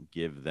often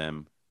give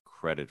them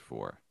credit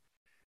for.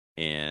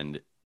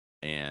 And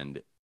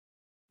and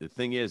the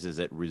thing is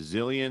that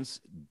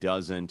resilience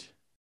doesn't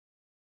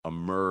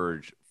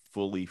emerge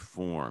fully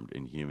formed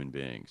in human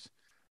beings.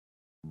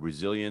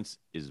 Resilience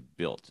is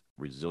built,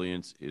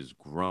 resilience is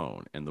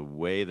grown, and the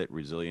way that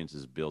resilience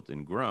is built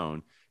and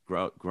grown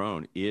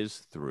is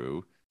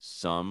through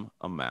some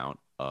amount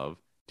of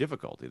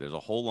difficulty. There's a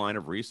whole line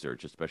of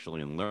research,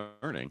 especially in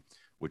learning,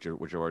 which are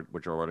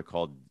what are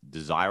called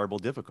desirable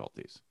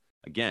difficulties.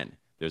 Again,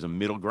 there's a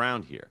middle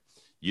ground here.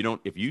 You don't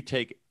if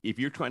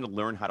you're trying to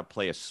learn how to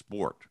play a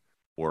sport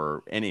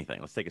or anything,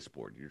 let's take a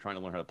sport. You're trying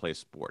to learn how to play a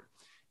sport.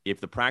 If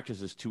the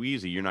practice is too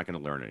easy, you're not going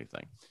to learn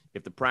anything.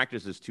 If the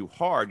practice is too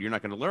hard, you're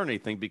not going to learn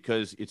anything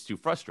because it's too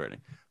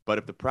frustrating. But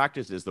if the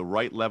practice is the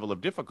right level of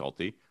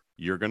difficulty,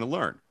 you're going to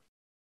learn.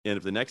 And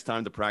if the next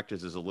time the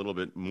practice is a little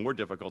bit more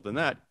difficult than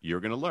that, you're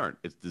going to learn.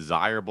 It's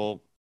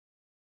desirable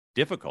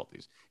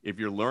difficulties. If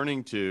you're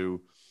learning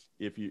to,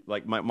 if you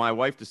like, my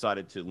wife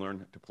decided to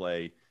learn to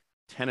play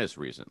tennis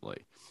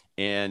recently.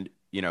 And,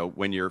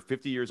 when you're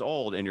 50 years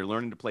old and you're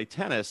learning to play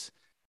tennis,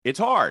 it's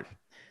hard.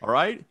 All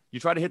right.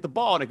 You try to hit the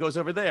ball and it goes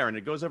over there and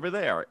it goes over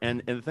there.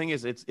 And the thing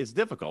is, it's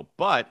difficult.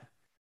 But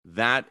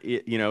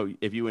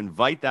if you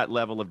invite that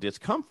level of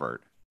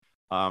discomfort,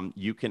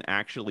 you can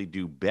actually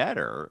do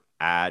better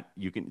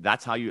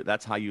that's how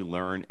you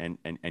learn and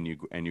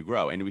you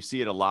grow. And we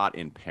see it a lot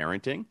in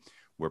parenting,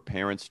 where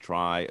parents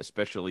try,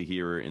 especially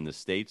here in the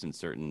States and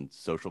certain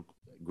social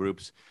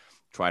groups,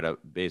 try to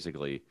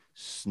basically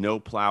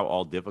snowplow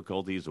all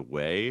difficulties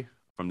away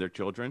from their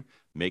children,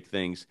 make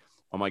things,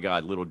 oh my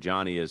God, little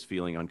Johnny is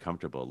feeling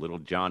uncomfortable. Little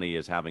Johnny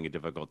is having a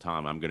difficult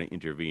time. I'm going to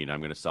intervene. I'm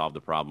going to solve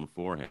the problem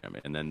for him.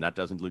 And then that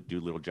doesn't do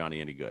little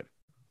Johnny any good.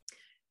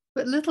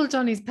 But little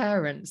Johnny's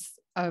parents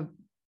are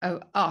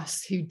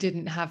us who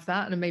didn't have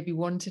that and maybe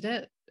wanted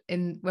it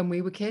when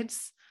we were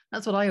kids.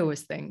 That's what I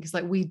always think. It's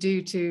like we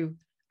do to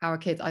our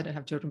kids. I don't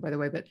have children, by the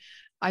way, but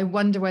I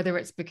wonder whether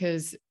it's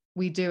because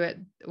we do it,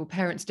 or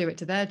parents do it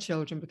to their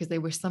children because they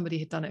wish somebody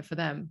had done it for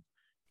them.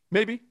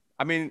 Maybe.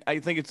 I mean, I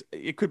think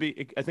it could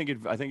be. I think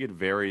it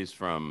varies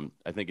from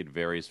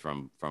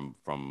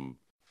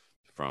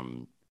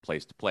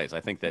place to place.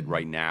 I think that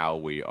right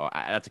now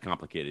that's a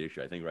complicated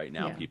issue. I think right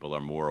now people are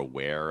more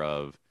aware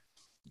of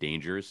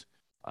dangers,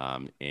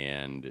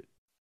 and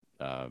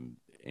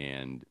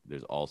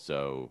there's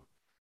also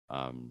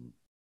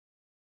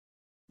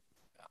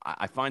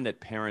I find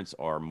that parents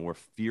are more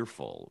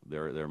fearful.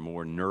 They're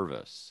more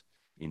nervous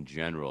in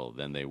general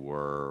than they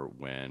were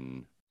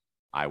when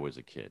I was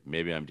a kid.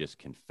 Maybe I'm just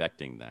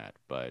confecting that,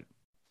 but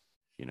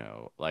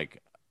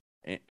like.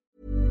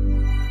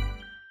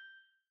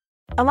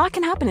 A lot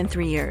can happen in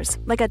 3 years,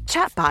 like a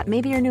chatbot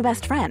may be your new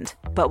best friend.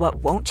 But what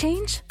won't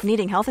change?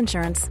 Needing health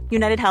insurance.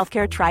 United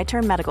Healthcare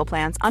Tri-Term Medical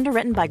Plans,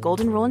 underwritten by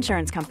Golden Rule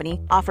Insurance Company,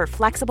 offer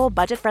flexible,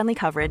 budget-friendly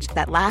coverage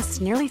that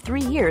lasts nearly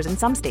 3 years in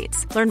some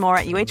states. Learn more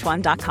at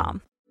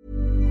uh1.com.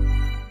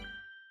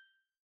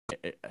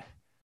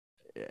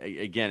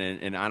 Again,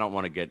 and I don't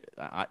want to get,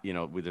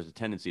 there's a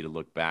tendency to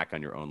look back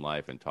on your own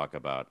life and talk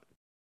about,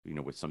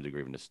 with some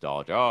degree of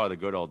nostalgia, the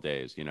good old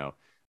days,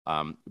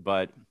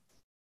 but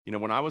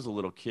when I was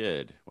a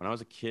kid, I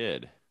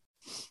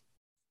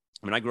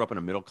mean, I grew up in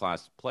a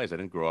middle-class place. I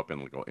didn't grow up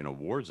in a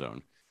war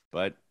zone,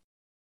 but,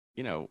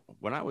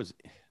 when I was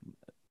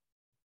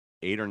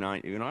 8 or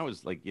 9, I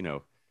was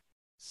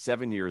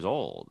 7 years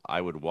old, I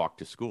would walk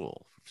to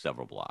school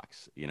several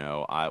blocks.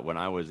 When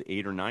I was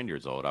 8 or 9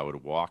 years old, I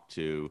would walk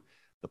to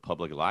the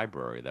public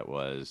library that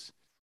was,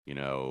 you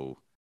know,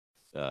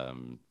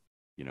 um,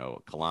 a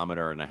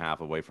kilometer and a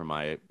half away from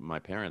my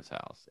parents'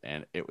 house.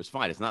 And it was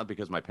fine. It's not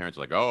because my parents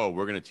were like, oh,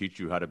 we're going to teach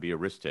you how to be a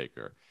risk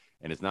taker.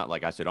 And it's not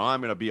like I said, oh,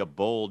 I'm going to be a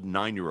bold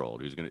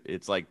 9-year-old who's going to,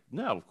 it's like,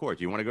 no, of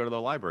course, you want to go to the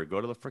library, go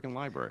to the freaking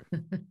library,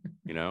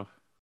 you know?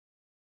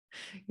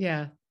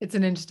 Yeah, it's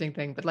an interesting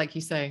thing. But like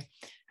you say,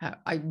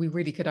 we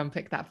really could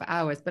unpick that for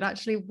hours. But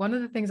actually, one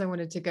of the things I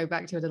wanted to go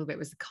back to a little bit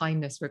was the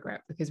kindness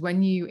regret, because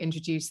when you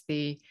introduce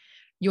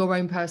your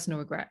own personal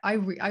regret, I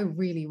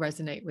really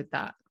resonate with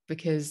that,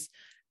 because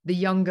the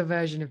younger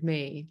version of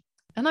me,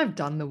 and I've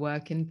done the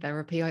work in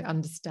therapy, I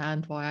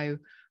understand why I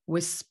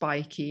was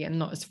spiky and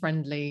not as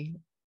friendly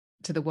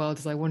to the world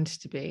as I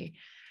wanted to be.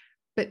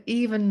 But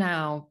even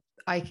now,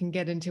 I can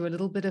get into a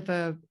little bit of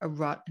a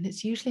rut, and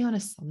it's usually on a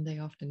Sunday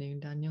afternoon,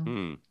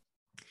 Daniel.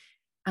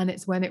 And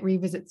it's when it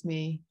revisits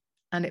me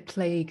and it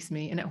plagues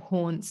me and it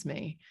haunts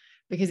me,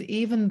 because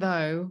even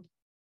though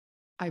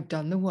I've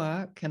done the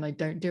work and I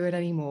don't do it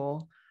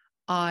anymore,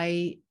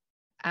 I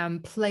am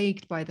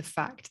plagued by the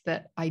fact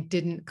that I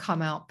didn't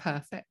come out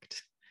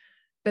perfect,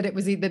 that it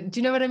was either, do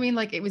you know what I mean?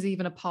 Like, it was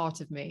even a part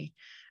of me.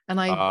 And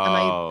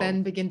I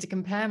then begin to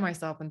compare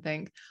myself and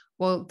think,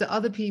 well, the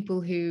other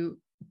people who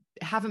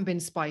haven't been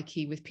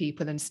spiky with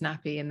people and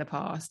snappy in the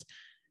past,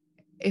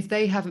 if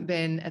they haven't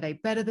been, are they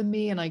better than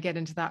me? And I get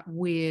into that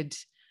weird,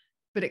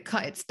 but it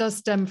does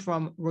stem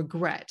from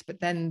regret, but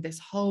then this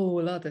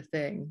whole other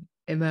thing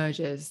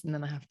emerges, and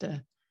then I have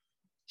to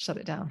shut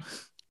it down.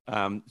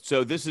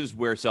 So this is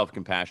where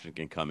self-compassion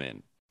can come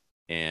in,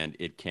 and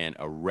it can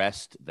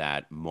arrest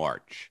that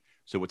march.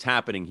 So what's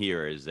happening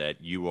here is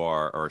that you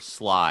are, or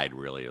slide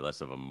really, less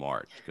of a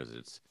march, because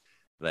it's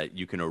that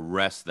you can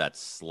arrest that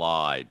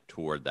slide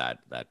toward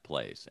that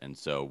place. And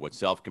so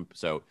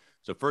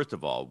so first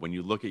of all, when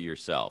you look at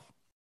yourself,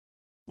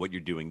 what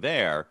you're doing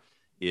there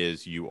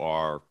is you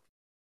are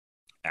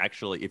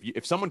actually,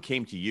 if someone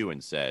came to you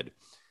and said,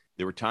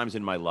 there were times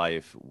in my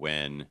life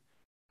when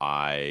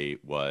I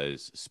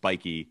was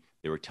spiky,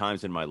 there were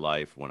times in my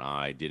life when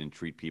I didn't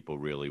treat people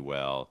really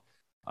well,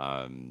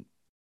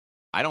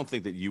 I don't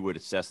think that you would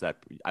assess that.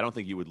 I don't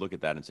think you would look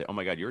at that and say, oh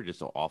my God, you're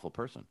just an awful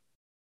person.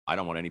 I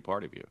don't want any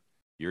part of you.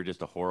 You're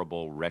just a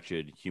horrible,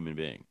 wretched human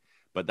being.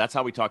 But that's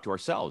how we talk to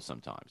ourselves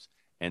sometimes.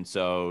 And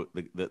so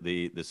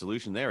the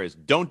solution there is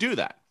don't do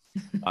that.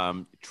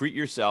 Treat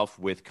yourself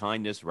with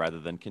kindness rather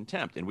than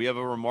contempt. And we have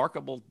a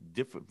remarkably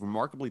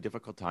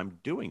difficult time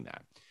doing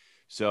that.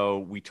 So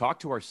we talk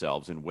to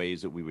ourselves in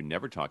ways that we would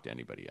never talk to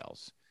anybody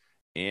else.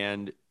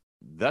 And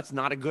that's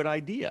not a good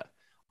idea.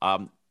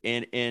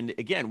 And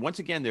again, once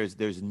again,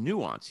 there's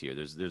nuance here.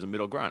 There's a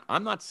middle ground.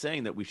 I'm not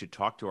saying that we should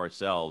talk to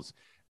ourselves,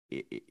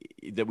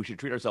 that we should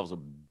treat ourselves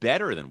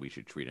better than we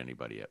should treat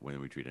anybody when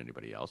we treat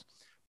anybody else.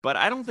 But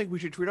I don't think we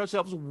should treat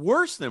ourselves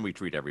worse than we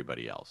treat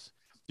everybody else.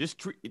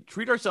 Just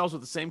treat ourselves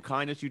with the same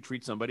kindness you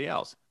treat somebody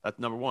else. That's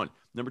number one.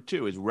 Number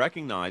two is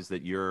recognize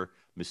that your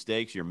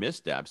mistakes, your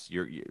missteps,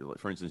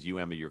 for instance, you,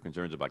 Emma, your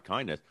concerns about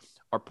kindness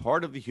are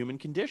part of the human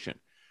condition.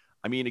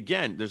 I mean,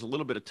 again, there's a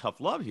little bit of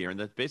tough love here. And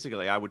that's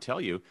basically, I would tell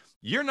you,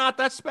 you're not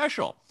that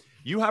special.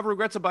 You have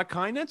regrets about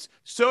kindness.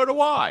 So do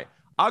I.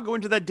 I'll go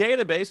into that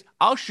database.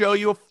 I'll show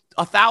you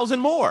 1,000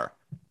 more.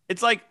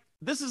 It's like,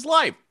 this is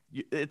life.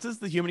 It's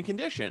just the human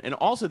condition. And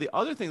also the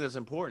other thing that's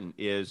important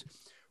is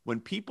when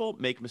people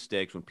make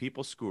mistakes, when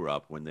people screw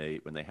up, when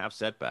they have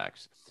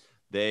setbacks,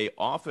 they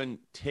often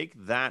take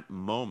that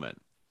moment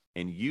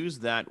and use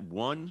that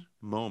one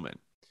moment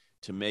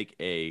to make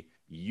a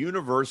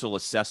universal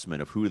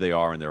assessment of who they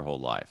are in their whole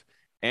life.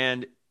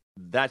 And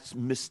that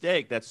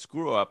mistake, that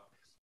screw up,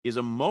 is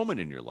a moment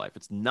in your life.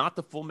 It's not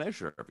the full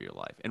measure of your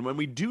life. And when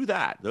we do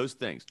that, those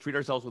things, treat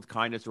ourselves with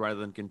kindness rather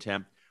than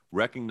contempt,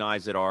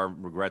 recognize that our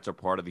regrets are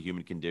part of the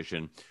human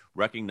condition,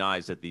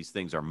 recognize that these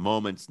things are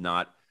moments,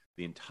 not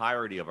the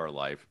entirety of our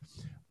life,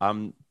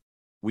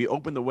 we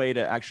open the way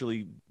to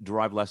actually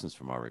derive lessons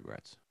from our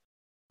regrets.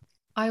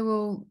 I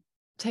will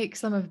take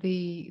some of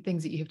the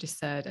things that you have just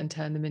said and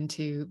turn them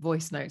into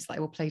voice notes that I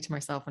will play to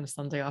myself on a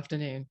Sunday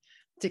afternoon,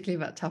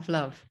 particularly about tough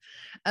love.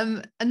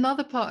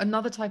 Another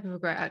type of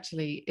regret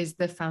actually is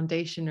the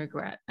foundation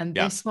regret. And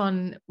this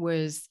one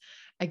was,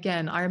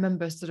 again, I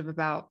remember sort of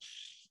about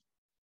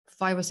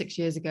 5 or 6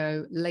 years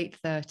ago, late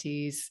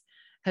 30s,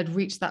 had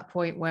reached that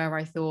point where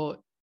I thought,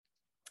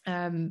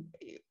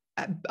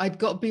 I'd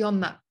got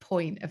beyond that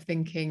point of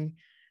thinking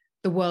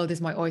the world is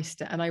my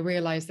oyster. And I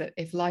realized that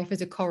if life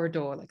is a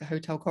corridor, like a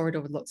hotel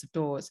corridor with lots of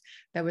doors,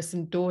 there were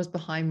some doors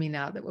behind me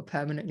now that were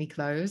permanently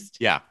closed.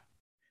 Yeah.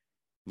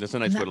 That's a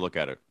nice way to look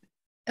at it.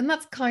 And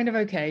that's kind of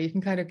okay. You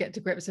can kind of get to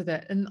grips with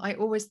it. And I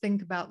always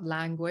think about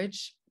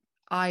language.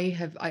 I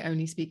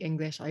only speak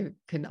English. I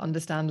can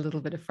understand a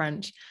little bit of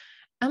French.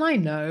 And I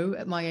know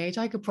at my age,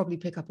 I could probably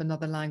pick up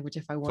another language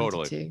if I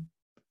wanted to.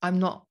 I'm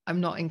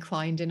not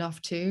inclined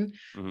enough to,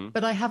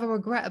 but I have a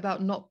regret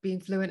about not being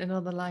fluent in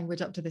another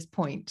language up to this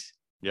point.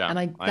 Yeah, And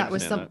I that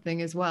was understand that.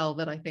 something as well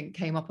that I think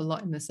came up a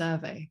lot in the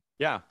survey.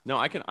 Yeah, no,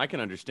 I can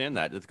understand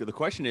that. The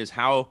question is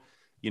how,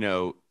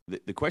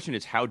 the question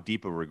is how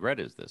deep a regret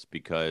is this?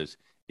 Because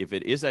if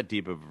it is that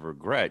deep of a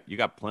regret, you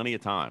got plenty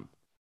of time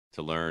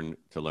to learn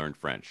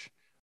French.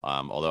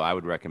 Although I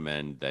would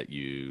recommend that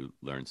you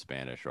learn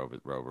Spanish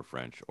over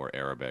French or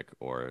Arabic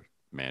or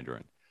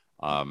Mandarin.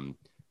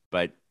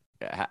 But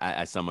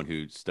as someone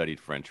who studied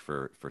French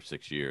for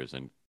 6 years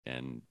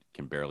and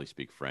can barely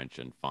speak French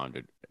and found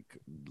it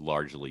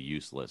largely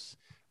useless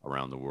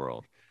around the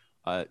world,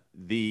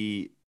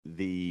 the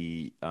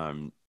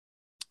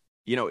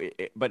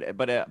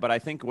but I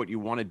think what you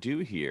want to do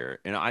here,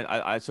 and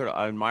I sort of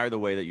I admire the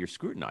way that you're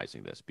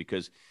scrutinizing this,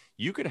 because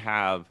you could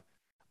have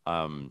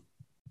um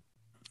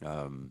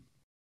um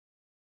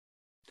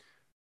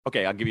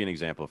okay, I'll give you an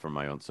example from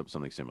my own,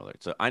 something similar.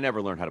 So I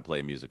never learned how to play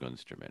a musical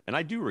instrument, and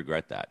I do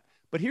regret that.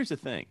 But here's the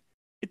thing: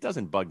 it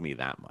doesn't bug me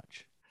that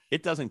much.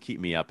 It doesn't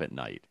keep me up at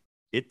night.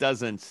 It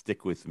doesn't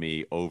stick with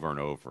me over and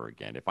over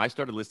again. If I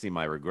started listing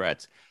my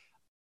regrets,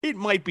 it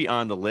might be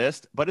on the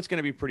list, but it's going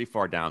to be pretty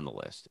far down the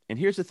list. And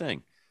here's the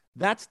thing: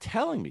 that's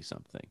telling me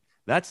something.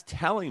 That's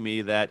telling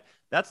me that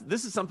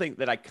this is something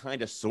that I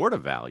kind of sort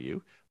of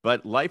value,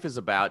 but life is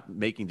about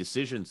making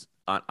decisions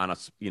on a,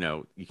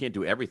 you can't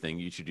do everything.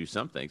 You should do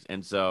some things.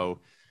 And so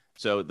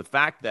the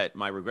fact that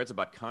my regrets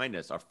about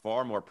kindness are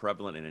far more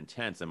prevalent and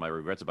intense than my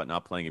regrets about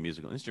not playing a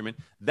musical instrument,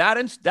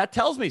 that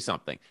tells me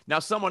something. Now,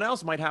 someone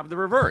else might have the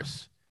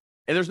reverse.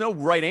 And there's no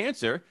right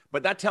answer,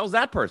 but that tells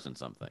that person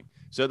something.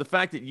 So the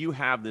fact that you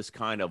have this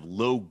kind of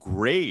low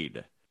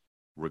grade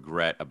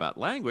regret about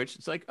language,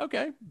 it's like,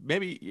 okay,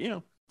 maybe,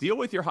 deal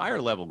with your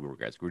higher level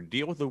regrets, or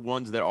deal with the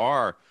ones that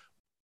are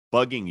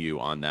bugging you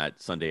on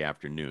that Sunday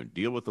afternoon.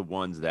 Deal with the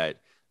ones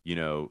that,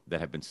 that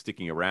have been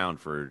sticking around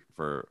for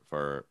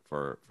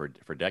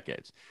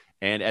decades.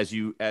 And as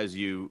you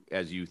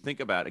think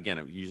about,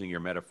 again, using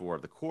your metaphor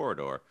of the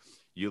corridor,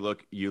 you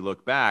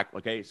look back,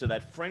 okay, so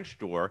that French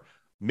door,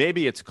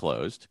 maybe it's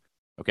closed.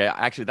 Okay,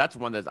 actually, that's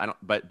one that I don't.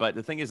 But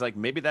the thing is, like,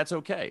 maybe that's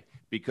okay,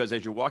 because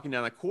as you're walking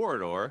down the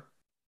corridor,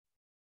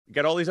 you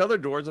got all these other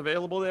doors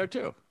available there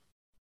too.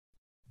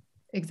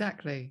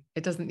 Exactly.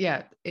 It doesn't.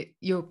 Yeah,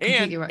 you're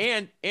completely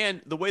right.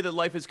 And the way that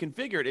life is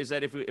configured is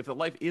that if the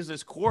life is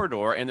this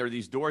corridor and there are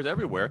these doors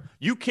everywhere,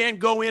 you can't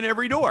go in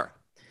every door.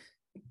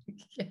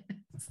 Yes.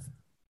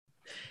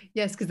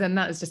 Yes, because then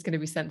that is just going to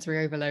be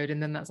sensory overload,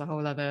 and then that's a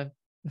whole other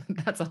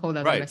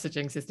Right.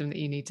 messaging system that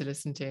you need to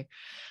listen to.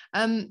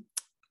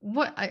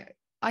 What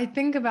I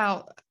think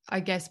about,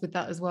 I guess, with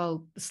that as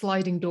well, the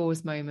sliding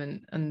doors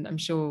moment, and I'm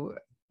sure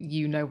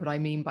you know what I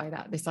mean by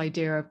that. This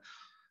idea of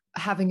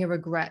having a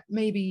regret,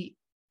 maybe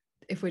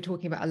if we're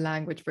talking about a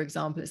language, for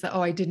example, it's that,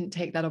 oh, I didn't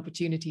take that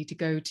opportunity to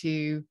go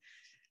to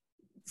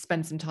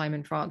spend some time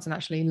in France and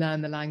actually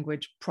learn the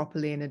language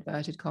properly, in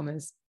inverted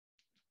commas.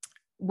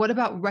 What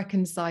about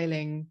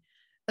reconciling,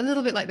 a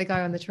little bit like the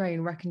guy on the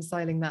train,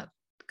 reconciling that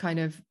kind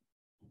of,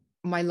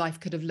 my life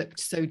could have looked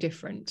so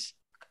different?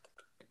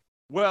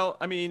 Well,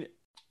 I mean,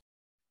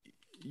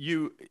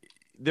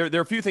 there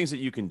are a few things that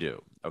you can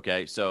do.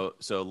 Okay, so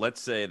let's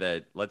say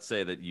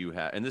that you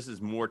have, and this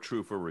is more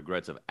true for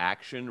regrets of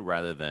action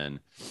rather than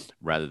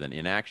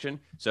inaction.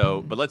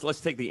 So, but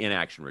let's take the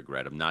inaction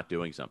regret of not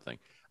doing something.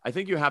 I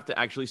think you have to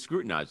actually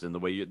scrutinize in the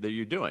way that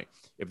you're doing.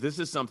 If this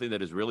is something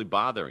that is really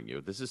bothering you,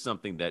 if this is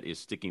something that is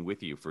sticking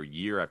with you for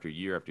year after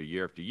year after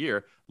year after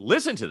year,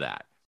 listen to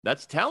that.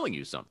 That's telling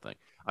you something.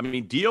 I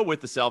mean, deal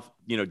with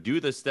do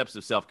the steps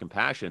of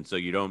self-compassion so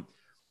you don't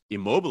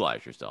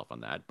immobilize yourself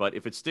on that. But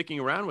if it's sticking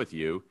around with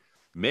you,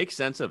 make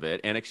sense of it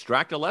and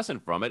extract a lesson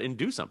from it and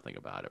do something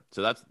about it.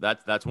 So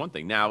that's one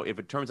thing. Now, if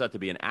it turns out to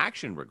be an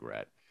action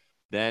regret,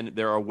 then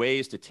there are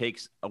ways to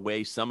take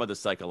away some of the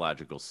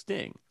psychological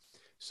sting.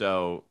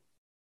 So,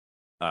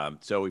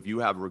 so if you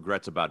have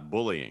regrets about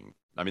bullying,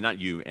 I mean, not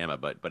you, Emma,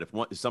 but if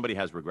somebody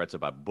has regrets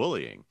about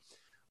bullying,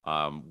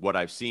 what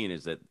I've seen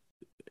is that,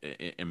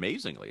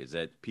 amazingly, is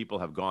that people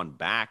have gone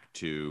back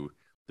to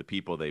the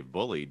people they've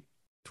bullied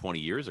 20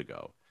 years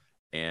ago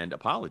and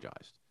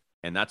apologized.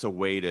 And that's a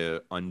way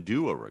to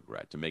undo a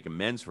regret, to make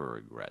amends for a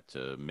regret,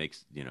 to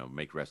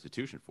make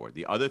restitution for it.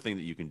 The other thing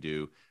that you can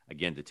do,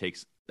 again,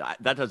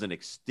 that doesn't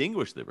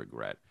extinguish the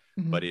regret,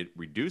 but it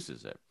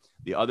reduces it.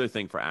 The other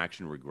thing for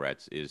action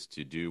regrets is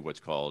to do what's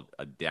called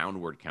a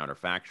downward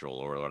counterfactual,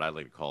 or what I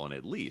like to call an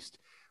at least,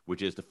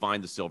 which is to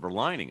find the silver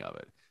lining of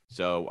it.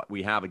 So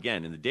we have,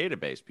 again, in the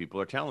database,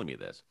 people are telling me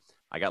this.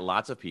 I got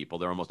lots of people,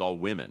 they're almost all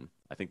women.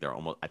 I think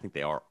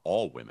they are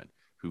all women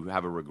who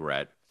have a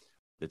regret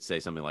that say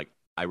something like,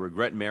 I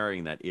regret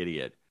marrying that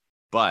idiot,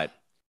 but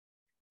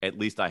at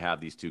least I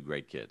have these two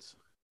great kids.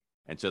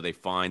 And so they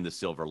find the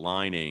silver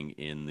lining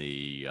in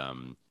the,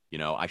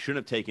 I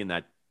shouldn't have taken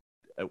that.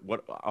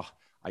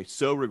 I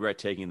so regret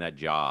taking that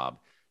job.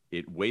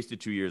 It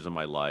wasted 2 years of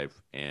my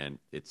life and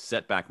it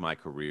set back my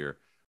career,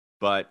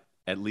 but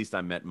at least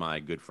I met my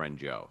good friend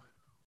Joe.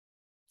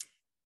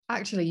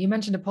 Actually, you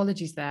mentioned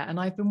apologies there, and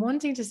I've been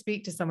wanting to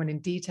speak to someone in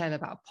detail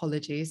about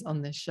apologies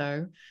on this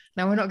show.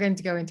 Now, we're not going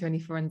to go into any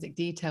forensic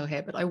detail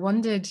here, but I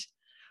wondered,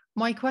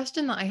 My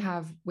question that I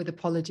have with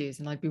apologies,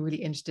 and I'd be really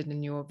interested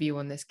in your view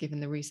on this, given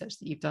the research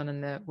that you've done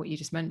and what you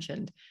just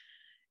mentioned,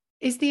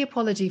 is the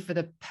apology for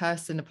the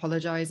person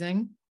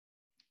apologizing,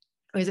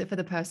 or is it for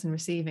the person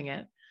receiving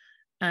it?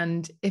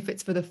 And if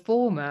it's for the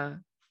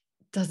former,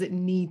 does it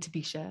need to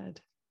be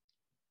shared?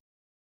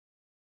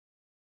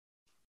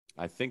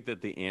 I think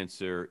that the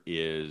answer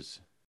is,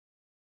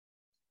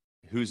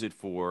 who's it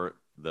for,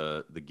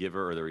 the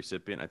giver or the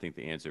recipient? I think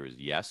the answer is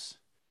yes.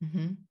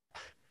 Mm-hmm.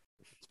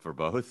 It's for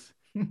both.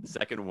 The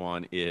second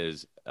one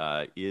is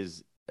does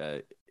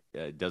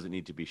it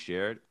need to be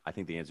shared? I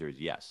think the answer is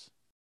yes.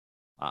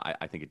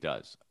 I think it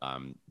does,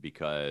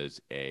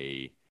 because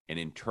an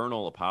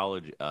internal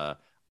apology,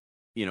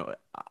 you know,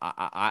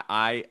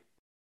 an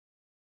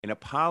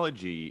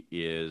apology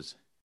is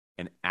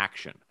an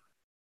action.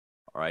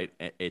 All right,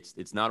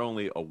 it's not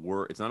only a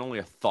word, it's not only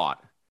a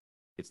thought,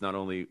 it's not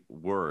only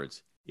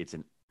words, it's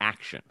an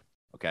action.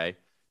 Okay,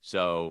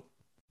 so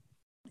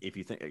if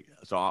you think,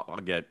 so I'll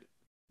get,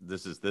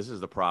 this is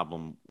the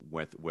problem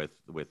with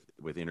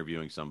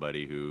interviewing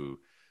somebody who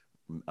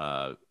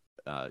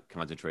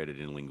concentrated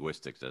in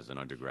linguistics as an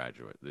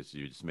undergraduate.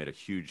 You just made a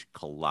huge,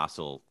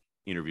 colossal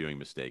interviewing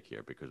mistake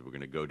here, because we're going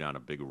to go down a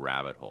big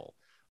rabbit hole.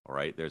 All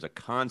right, there's a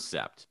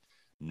concept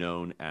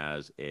known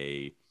as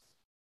a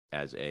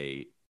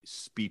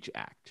speech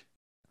act,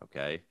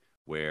 okay,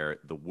 where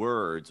the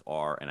words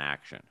are an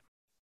action.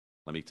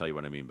 Let me tell you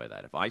what I mean by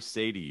that. If I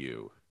say to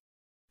you,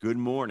 good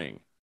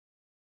morning,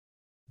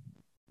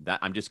 that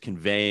I'm just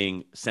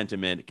conveying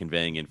sentiment,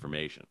 conveying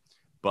information.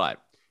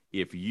 But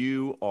if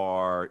you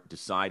are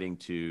deciding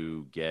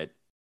to get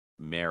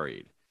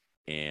married,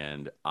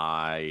 and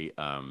okay,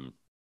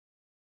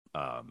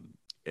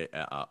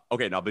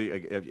 now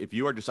if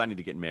you are deciding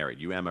to get married,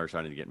 you are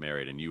deciding to get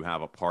married, and you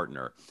have a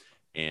partner,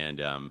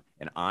 and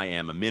I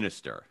am a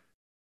minister,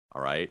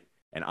 all right,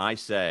 and I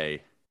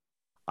say,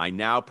 I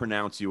now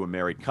pronounce you a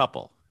married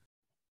couple.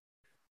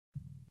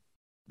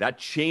 That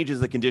changes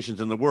the conditions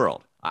in the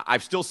world.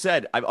 I've just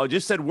said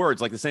words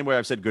like the same way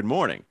I've said good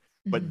morning,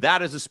 but Mm-hmm.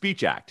 that is a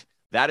speech act.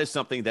 That is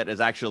something that is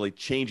actually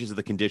changes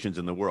the conditions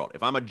in the world.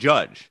 If I'm a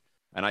judge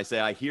and I say,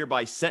 I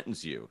hereby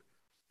sentence you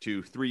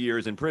to 3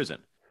 years in prison,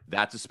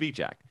 that's a speech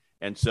act.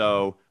 And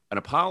so an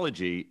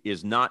apology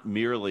is not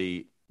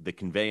merely the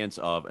conveyance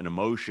of an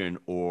emotion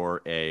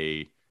or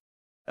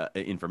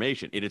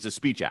information. It is a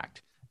speech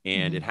act,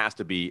 and Mm-hmm.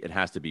 it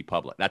has to be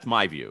public. That's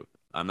my view.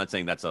 I'm not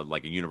saying that's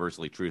like a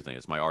universally true thing.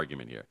 It's my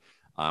argument here.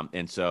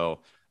 And so,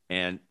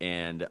 it's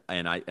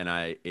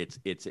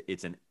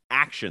an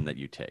action that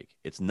you take.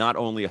 It's not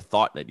only a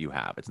thought that you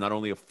have. It's not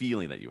only a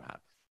feeling that you have.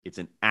 It's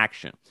an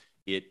action.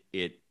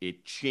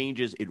 It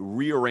changes, it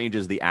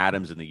rearranges the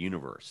atoms in the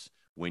universe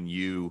when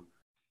you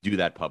do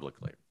that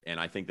publicly. And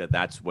I think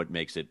that's what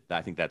makes it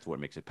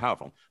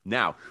powerful.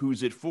 Now,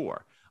 who's it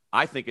for?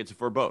 I think it's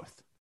for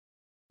both.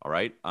 All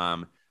right.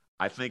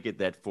 I think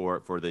that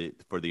for the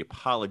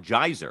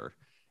apologizer,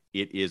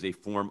 it is a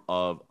form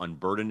of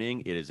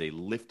unburdening. It is a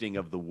lifting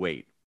of the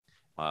weight.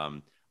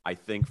 I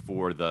think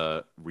for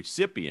the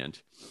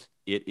recipient,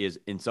 it is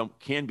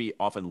can be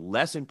often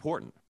less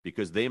important,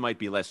 because they might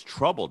be less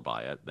troubled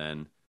by it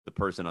than the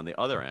person on the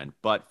other end.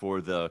 But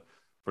for the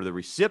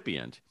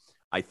recipient,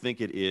 I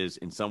think it is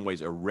in some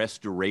ways a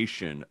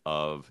restoration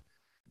of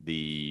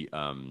the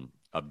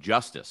of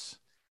justice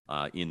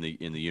in the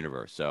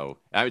universe. So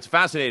it's a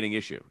fascinating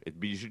issue.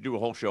 You should do a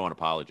whole show on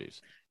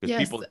apologies, because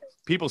Yes.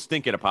 people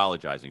stink at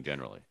apologizing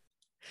generally.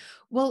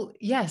 Well,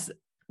 yes,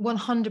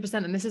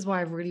 100%. And this is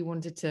why I've really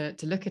wanted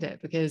to look at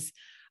it, because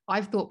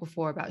I've thought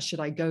before about, should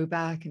I go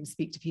back and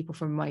speak to people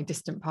from my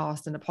distant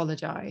past and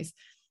apologize?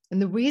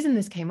 And the reason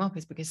this came up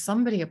is because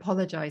somebody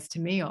apologized to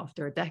me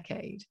after a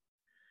decade,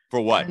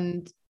 For what?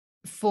 and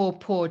for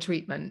poor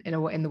treatment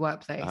in the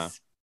workplace. Uh-huh.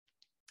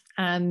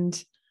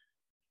 And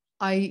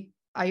I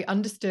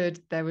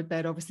understood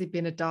there'd obviously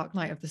been a dark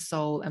night of the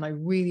soul, and I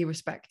really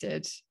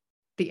respected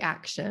the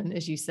action,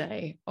 as you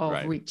say, of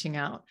Right. reaching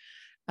out.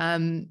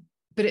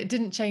 But it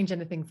didn't change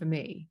anything for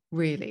me,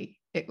 really.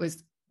 It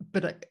was,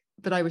 but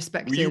I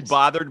respected.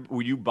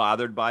 Were you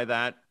bothered by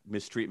that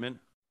mistreatment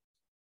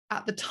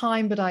at the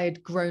time? But I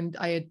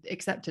had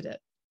accepted it.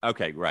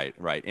 Okay,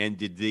 right. And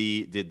did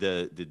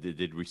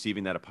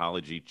receiving that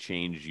apology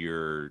change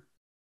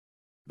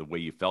the way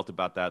you felt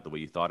about that, the way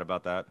you thought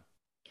about that?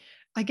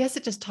 I guess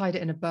it just tied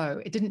it in a bow.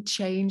 It didn't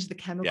change the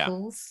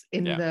chemicals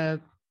in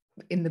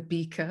the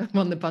beaker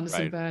on the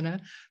Bunsen burner,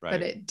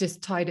 but it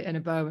just tied it in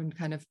a bow and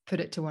kind of put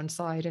it to one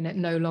side, and it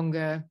no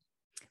longer,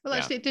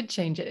 actually it did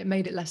change it. It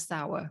made it less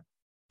sour.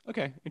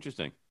 Okay,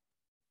 interesting.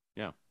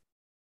 Yeah.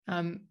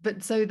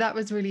 But so that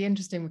was really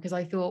interesting, because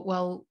I thought,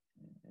 well,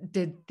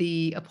 did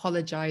the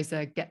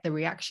apologizer get the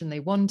reaction they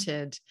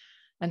wanted?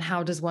 And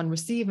how does one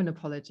receive an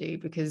apology?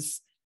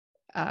 Because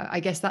I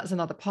guess that's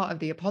another part of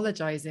the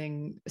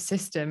apologizing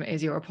system,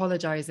 is you're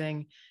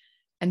apologizing,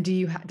 and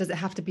does it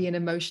have to be an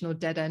emotional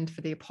dead end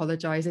for the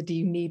apologizer? Do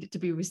you need it to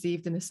be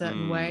received in a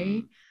certain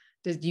way?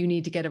 Do you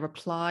need to get a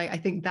reply? I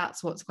think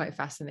that's what's quite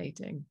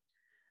fascinating.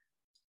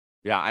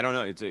 Yeah, I don't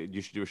know.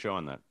 You should do a show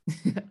on that.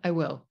 I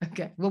will.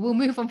 Okay. Well, we'll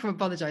move on from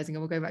apologizing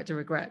and we'll go back to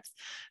regrets.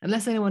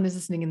 Unless anyone is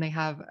listening and they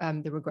have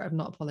the regret of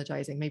not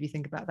apologizing, maybe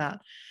think about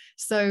that.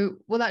 So,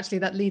 well, actually,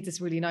 that leads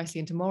us really nicely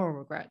into moral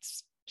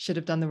regrets. Should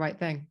have done the right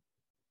thing.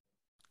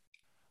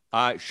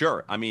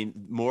 Sure. I mean,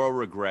 moral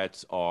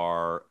regrets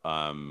are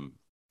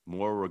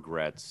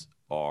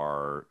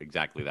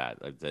exactly that.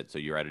 So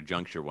you're at a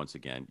juncture once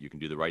again. You can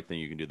do the right thing,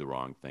 you can do the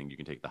wrong thing. You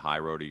can take the high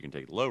road or you can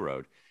take the low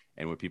road.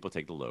 And when people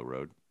take the low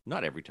road,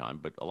 not every time,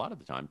 but a lot of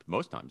the time,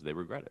 most times they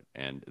regret it.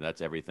 And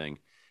that's everything.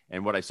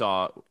 And what I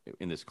saw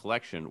in this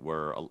collection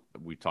were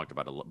we talked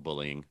about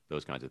bullying,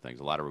 those kinds of things.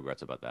 A lot of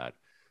regrets about that.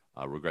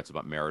 Regrets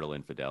about marital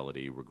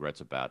infidelity,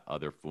 regrets about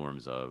other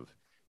forms of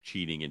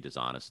cheating and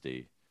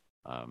dishonesty.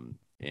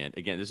 And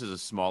again, this is the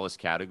smallest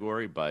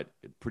category, but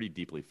pretty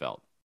deeply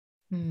felt.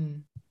 Hmm.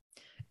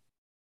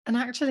 And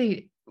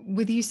actually,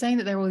 with you saying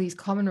that there are all these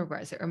common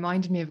regrets, it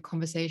reminded me of a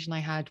conversation I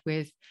had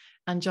with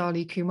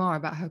Anjali Kumar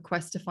about her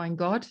quest to find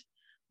God.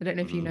 I don't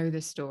know if you know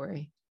this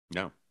story.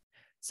 No.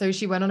 So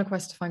she went on a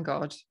quest to find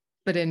God,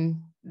 but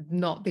in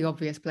not the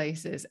obvious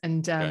places.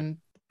 And Okay.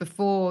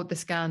 before the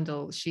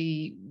scandal,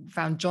 she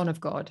found John of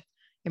God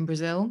in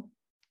Brazil.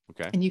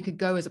 Okay. And you could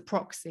go as a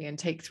proxy and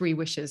take 3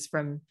 wishes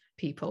from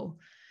people.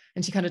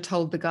 And she kind of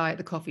told the guy at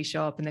the coffee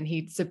shop. And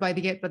then so by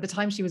the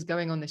time she was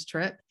going on this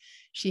trip,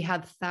 she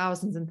had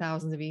thousands and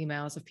thousands of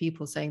emails of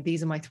people saying,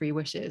 these are my 3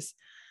 wishes.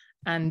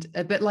 And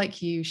a bit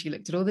like you, she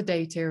looked at all the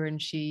data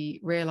and she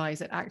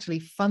realized that actually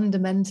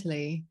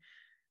fundamentally,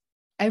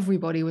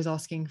 everybody was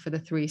asking for the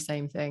 3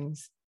 same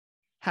things: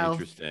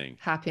 health, Interesting.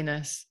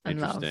 happiness, and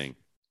love.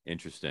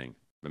 Interesting.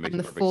 That makes And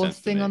the perfect 4th sense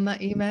to thing me. on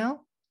that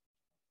email,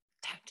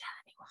 don't tell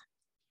anyone.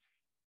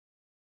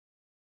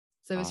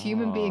 So as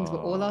human beings,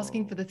 we're all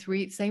asking for the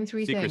same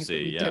three things, but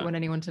Secrecy, we don't want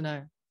anyone to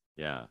know.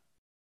 yeah.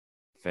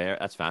 Fair.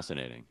 That's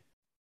fascinating.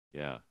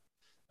 Yeah.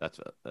 That's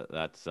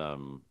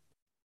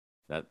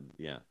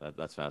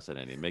that's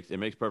fascinating. It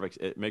makes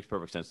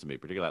perfect sense to me,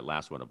 particularly that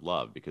last one of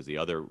love, because the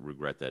other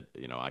regret that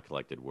I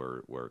collected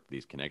were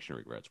these connection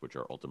regrets, which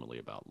are ultimately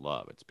about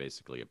love. It's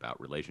basically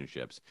about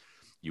relationships.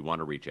 You want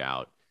to reach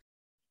out.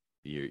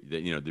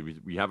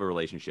 We have a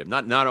relationship,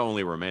 not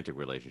only a romantic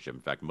relationship,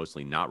 in fact,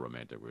 mostly not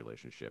romantic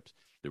relationships.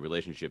 The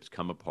relationships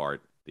come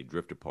apart, they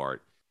drift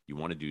apart. You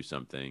want to do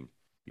something,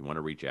 you want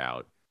to reach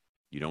out,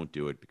 you don't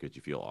do it because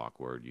you feel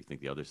awkward. You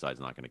think the other side's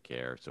not going to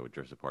care, so it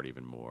drifts apart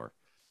even more,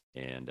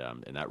 and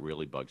that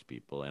really bugs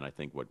people. And I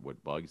think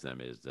what bugs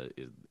them is the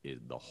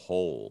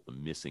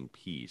missing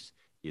piece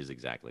is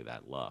exactly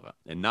that love,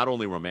 and not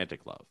only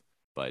romantic love,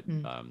 but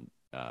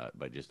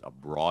just a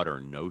broader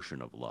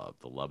notion of love,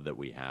 the love that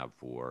we have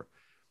for,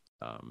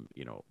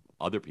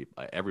 other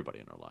people, everybody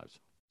in our lives.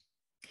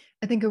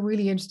 I think a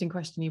really interesting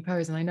question you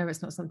pose, and I know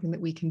it's not something that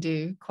we can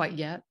do quite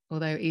yet,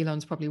 although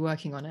Elon's probably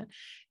working on it,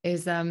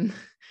 is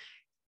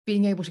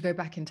being able to go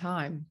back in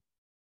time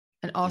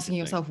and asking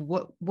yourself,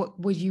 what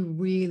would you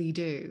really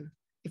do?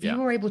 If you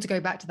were able to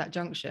go back to that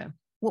juncture,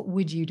 what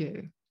would you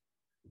do?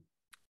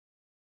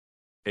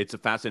 It's a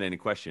fascinating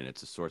question.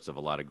 It's a source of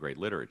a lot of great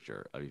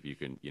literature. If you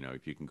can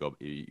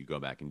go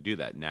back and do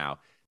that. Now,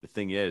 the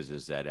thing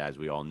is that as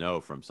we all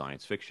know from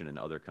science fiction and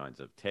other kinds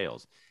of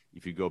tales,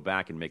 if you go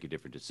back and make a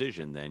different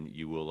decision, then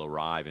you will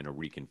arrive in a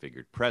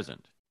reconfigured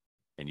present,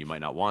 and you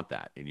might not want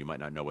that, and you might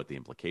not know what the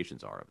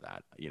implications are of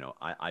that.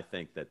 I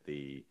think that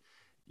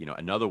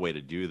another way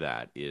to do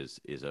that is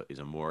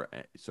a more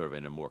sort of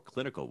in a more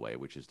clinical way,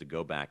 which is to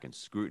go back and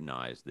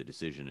scrutinize the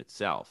decision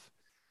itself,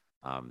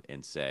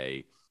 and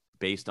say,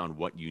 based on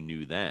what you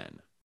knew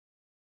then,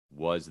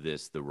 was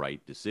this the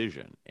right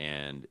decision?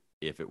 And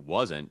if it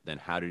wasn't,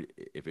 then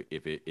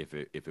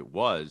if it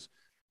was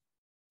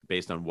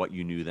based on what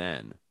you knew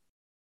then,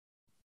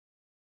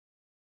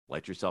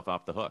 let yourself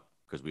off the hook,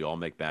 because we all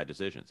make bad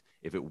decisions.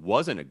 If it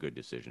wasn't a good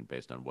decision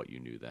based on what you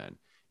knew then,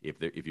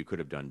 if you could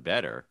have done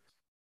better,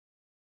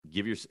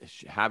 show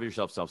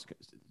yourself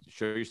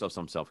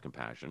some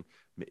self-compassion,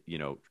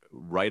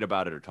 write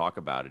about it or talk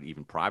about it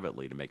even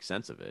privately to make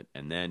sense of it,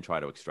 and then try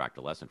to extract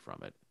a lesson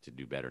from it to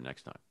do better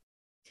next time.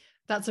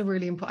 That's a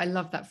really important, I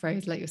love that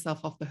phrase, let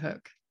yourself off the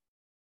hook,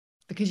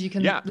 because you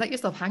can let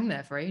yourself hang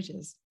there for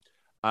ages.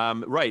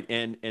 Right.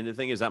 And the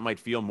thing is, that might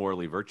feel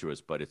morally virtuous,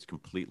 but it's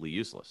completely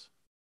useless.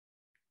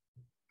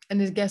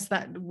 And I guess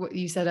that what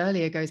you said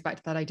earlier goes back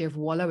to that idea of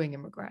wallowing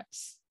in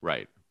regrets.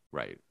 Right.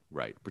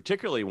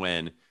 Particularly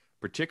when,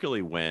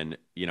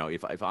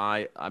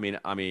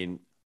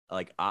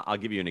 I'll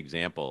give you an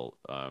example.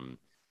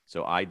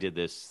 So I did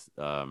this.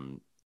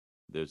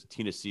 There's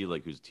Tina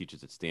Seelig, who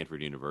teaches at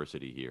Stanford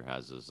University here,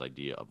 has this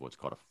idea of what's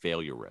called a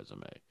failure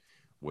resume,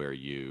 where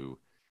you,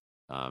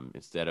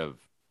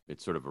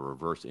 it's sort of a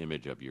reverse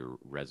image of your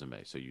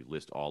resume. So you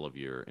list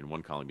in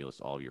one column, you list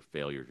all of your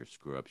failures, your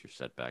screw ups, your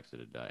setbacks,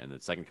 and in the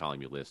second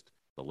column, you list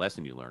the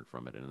lesson you learned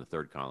from it. And in the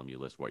third column, you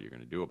list what you're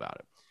going to do about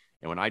it.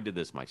 And when I did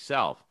this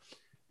myself,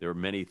 there were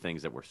many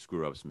things that were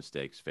screw ups,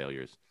 mistakes,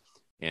 failures.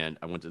 And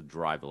I went to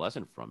derive the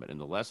lesson from it. And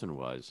the lesson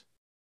was,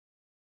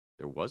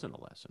 there wasn't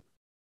a lesson.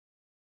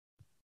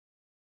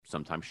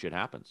 Sometimes shit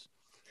happens.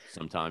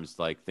 Sometimes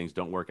like things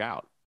don't work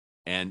out.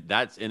 And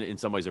that's in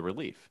some ways a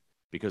relief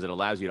because it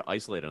allows you to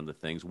isolate on the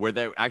things where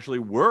there actually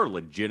were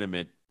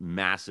legitimate,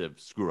 massive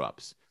screw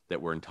ups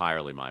that were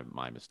entirely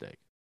my mistake.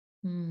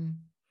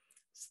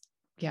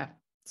 Yeah.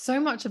 So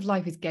much of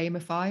life is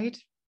gamified.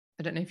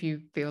 I don't know if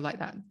you feel like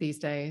that these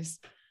days.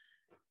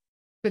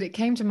 But it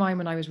came to mind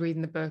when I was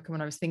reading the book and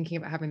when I was thinking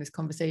about having this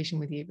conversation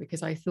with you,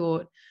 because I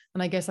thought,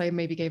 and I guess I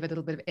maybe gave a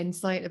little bit of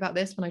insight about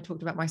this when I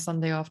talked about my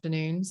Sunday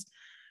afternoons.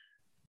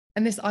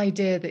 And this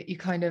idea that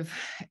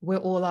we're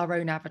all our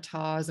own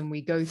avatars and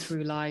we go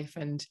through life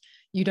and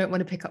you don't want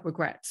to pick up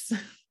regrets.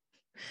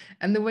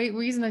 And the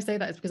reason I say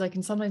that is because I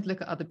can sometimes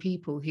look at other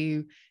people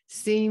who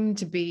seem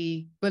to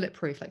be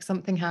bulletproof, like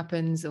something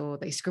happens or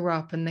they screw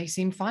up and they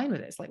seem fine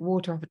with it. It's like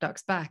water off a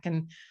duck's back.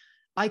 And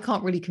I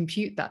can't really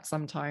compute that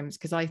sometimes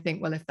because I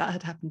think, well, if that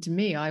had happened to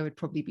me, I would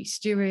probably be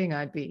stewing.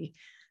 I'd be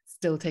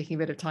still taking a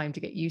bit of time to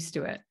get used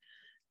to it.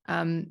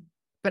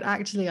 But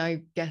actually,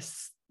 I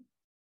guess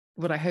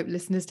what I hope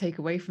listeners take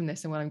away from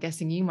this and what I'm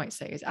guessing you might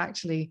say is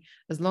actually,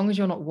 as long as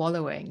you're not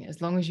wallowing,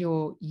 as long as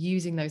you're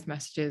using those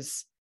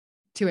messages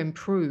to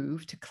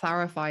improve, to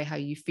clarify how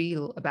you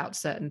feel about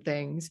certain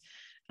things,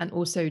 and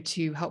also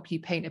to help you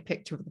paint a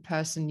picture of the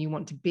person you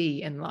want to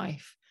be in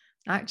life,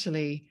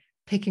 actually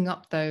picking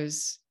up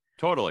those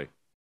Totally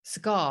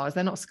scars.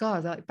 They're not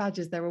scars, they're like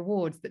badges, they're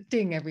awards that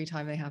ding every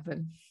time they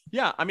happen.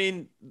 Yeah, I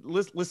mean,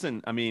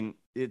 listen, I mean,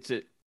 it's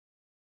an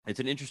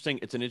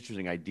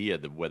interesting idea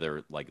that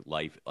whether like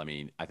life, I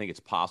mean, I think it's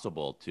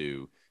possible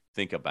to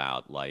think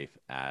about life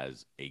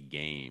as a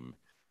game.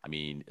 I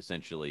mean,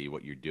 essentially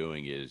what you're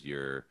doing is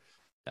you're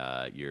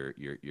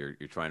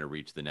trying to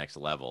reach the next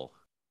level.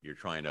 You're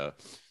trying to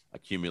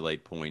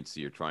accumulate points.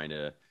 You're trying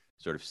to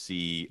sort of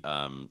see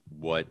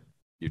what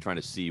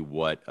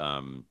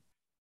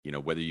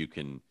whether you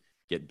can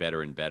get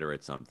better and better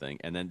at something.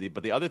 And then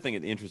but the other thing,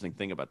 the interesting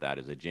thing about that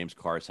is that James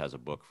Carse has a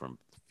book from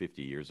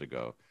 50 years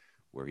ago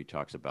where he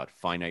talks about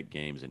finite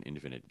games and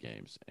infinite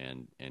games.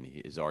 And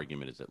his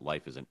argument is that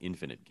life is an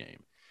infinite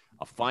game.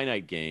 A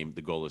finite game,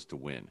 the goal is to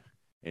win.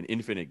 An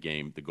infinite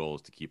game, the goal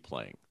is to keep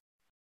playing.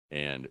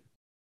 And,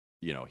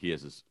 he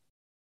has this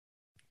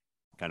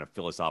kind of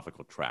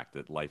philosophical track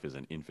that life is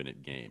an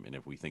infinite game. And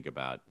if we think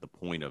about the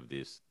point of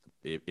this,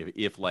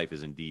 if life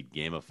is indeed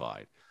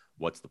gamified,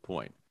 what's the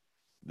point?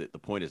 The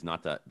point is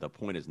not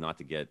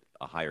to get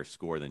a higher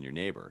score than your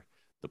neighbor.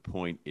 The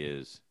point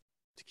is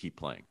to keep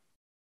playing.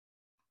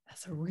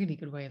 That's a really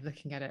good way of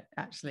looking at it,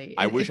 actually.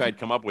 I wish I'd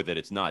come up with it.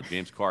 It's not.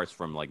 James Carse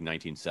from like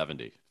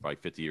 1970, probably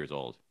 50 years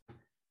old.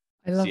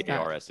 I love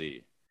Carse.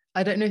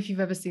 I don't know if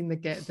you've ever seen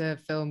the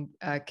film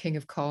King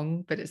of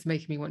Kong, but it's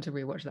making me want to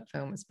rewatch that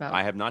film.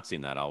 I have not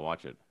seen that. I'll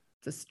watch it.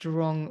 It's a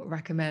strong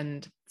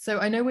recommend. So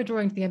I know we're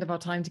drawing to the end of our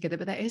time together,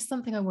 but there is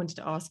something I wanted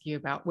to ask you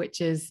about, which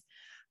is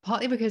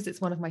partly because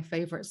it's one of my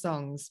favorite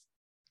songs,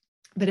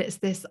 but it's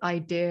this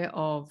idea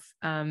of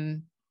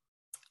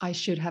I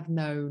should have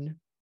known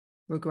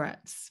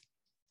regrets.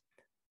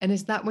 And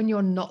is that when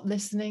you're not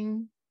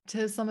listening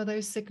to some of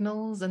those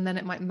signals and then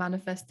it might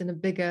manifest in a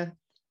bigger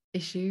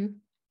issue?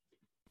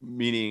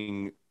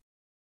 Meaning,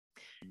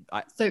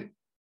 so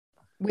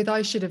with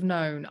I should have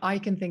known, I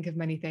can think of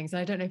many things. And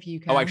I don't know if you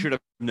can. Oh, I should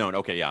have known.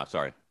 Okay, yeah,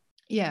 sorry.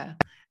 Yeah.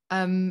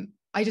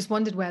 I just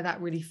wondered where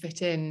that really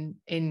fit in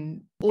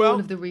all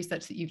of the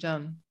research that you've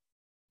done.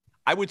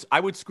 I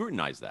would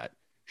scrutinize that.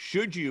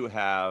 Should you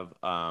have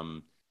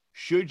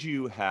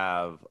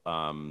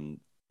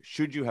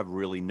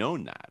really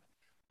known that?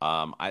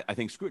 I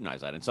think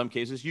scrutinize that. In some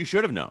cases, you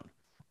should have known.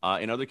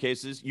 In other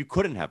cases, you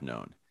couldn't have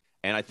known.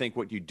 And I think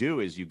what you do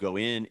is you go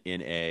in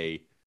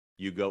a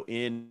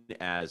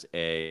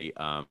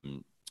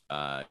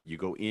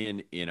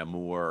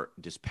more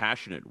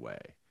dispassionate way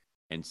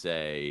and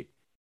say,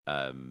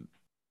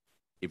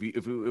 if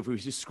we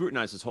just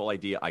scrutinize this whole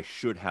idea, I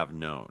should have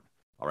known.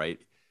 All right.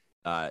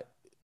 On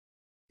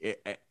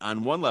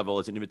one level,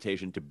 it's an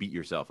invitation to beat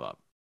yourself up.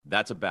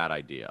 That's a bad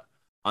idea.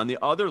 On the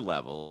other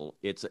level,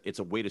 it's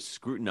a way to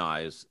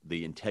scrutinize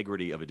the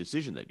integrity of a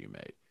decision that you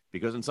made,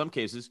 because in some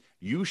cases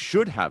you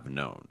should have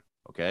known.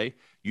 Okay,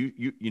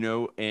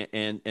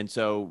 and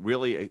so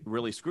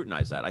really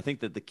scrutinize that. I think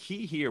that the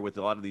key here with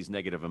a lot of these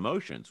negative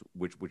emotions,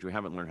 which we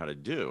haven't learned how to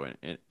do,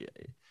 and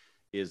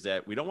is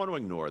that we don't want to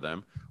ignore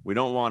them. We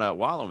don't want to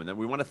wallow in them.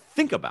 We want to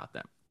think about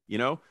them.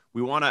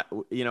 We want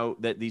to,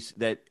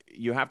 that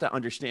you have to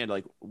understand,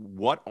 like,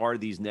 what are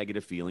these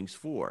negative feelings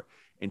for?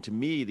 And to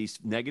me, these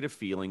negative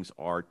feelings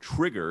are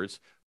triggers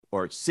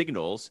or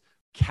signals,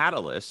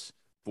 catalysts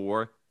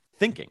for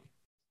thinking.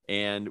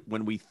 And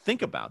when we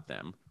think about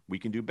them, we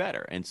can do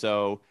better. And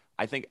so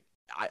I think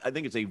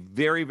it's a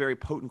very, very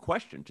potent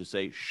question to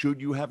say,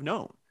 should you have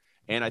known?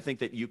 And I think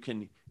that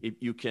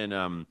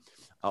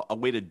a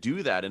way to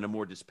do that in a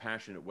more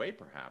dispassionate way,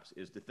 perhaps,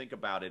 is to think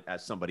about it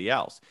as somebody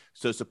else.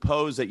 So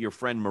suppose that your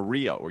friend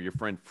Maria or your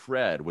friend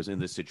Fred was in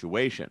this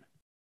situation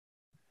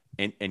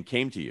and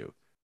came to you.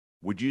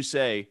 Would you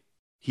say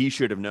he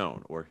should have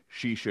known or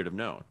she should have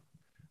known?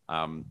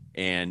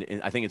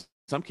 And I think in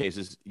some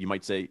cases you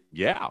might say,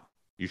 yeah,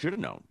 you should have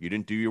known. You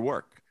didn't do your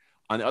work.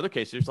 on the other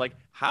case, it's like,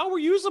 how were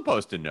you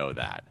supposed to know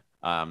that?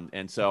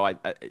 And so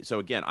so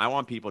again, I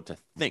want people to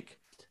think.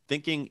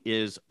 Thinking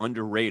is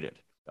underrated.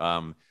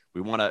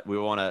 We want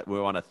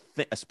to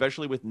think,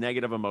 especially with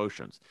negative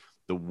emotions.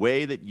 The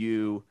way that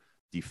you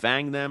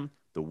defang them,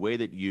 the way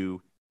that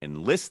you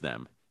enlist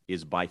them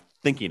is by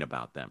thinking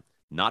about them,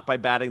 not by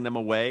batting them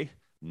away,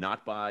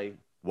 not by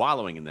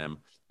wallowing in them,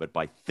 but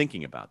by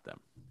thinking about them.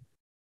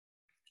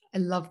 I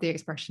love the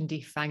expression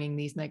defanging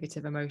these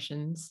negative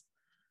emotions,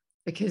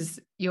 because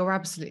you're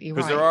absolutely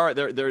right.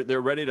 Because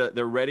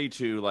they're ready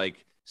to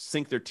like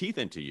sink their teeth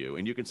into you,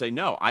 and you can say,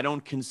 no, I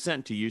don't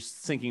consent to you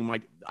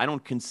I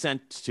don't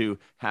consent to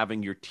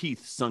having your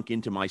teeth sunk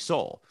into my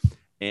soul.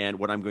 And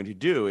what I'm going to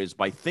do is,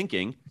 by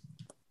thinking,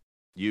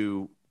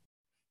 you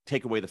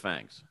take away the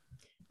fangs.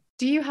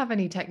 Do you have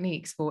any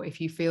techniques for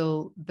if you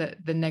feel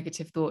that the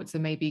negative thoughts are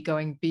maybe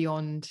going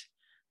beyond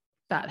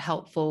that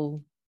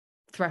helpful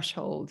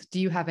threshold? Do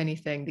you have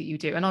anything that you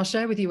do? And I'll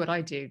share with you what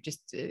I do.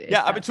 Just so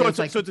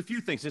it's a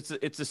few things.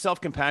 It's the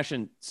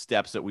self-compassion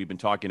steps that we've been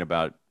talking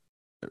about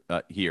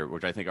here,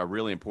 which I think are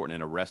really important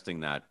in arresting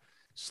that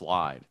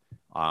slide.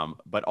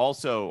 But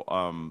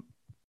also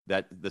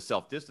that the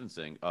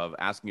self-distancing of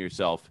asking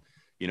yourself,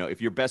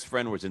 if your best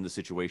friend was in the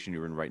situation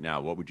you're in right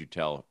now, what would you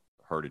tell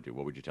her to do?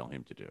 What would you tell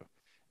him to do?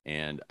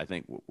 And I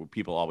think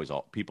people always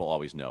know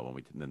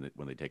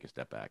when they take a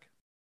step back.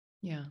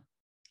 Yeah.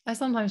 I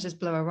sometimes just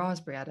blow a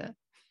raspberry at it.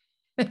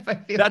 If I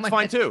feel that's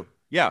fine too.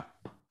 Yeah.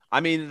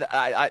 I mean,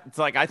 it's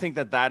like, I think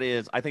that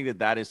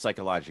is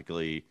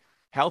psychologically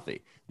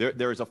healthy.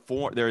 There is a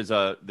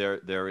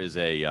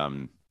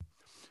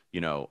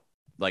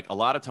like a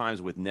lot of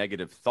times with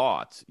negative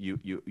thoughts,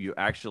 you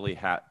actually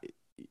have,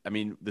 I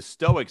mean, the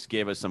Stoics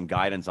gave us some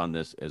guidance on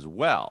this as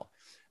well.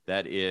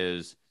 That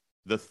is,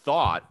 the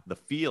thought, the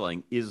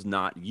feeling is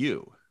not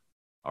you.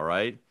 All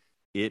right.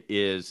 It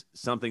is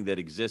something that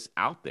exists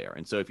out there.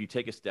 And so if you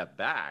take a step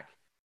back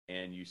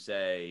and you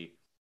say,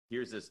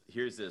 here's this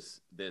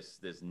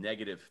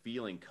negative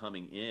feeling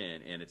coming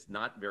in, and it's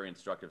not very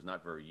instructive, it's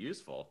not very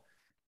useful.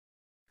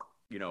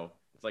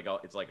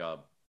 It's like a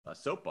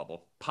soap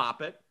bubble.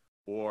 Pop it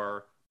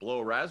or blow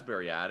a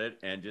raspberry at it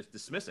and just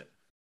dismiss it.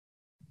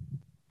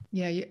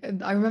 Yeah,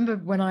 I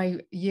remember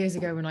years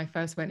ago when I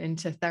first went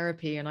into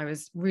therapy, and I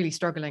was really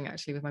struggling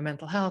actually with my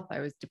mental health. I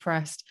was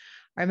depressed.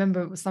 I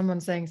remember someone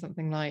saying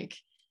something like,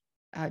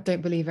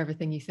 don't believe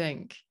everything you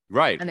think.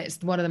 Right. And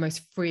it's one of the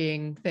most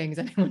freeing things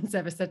anyone's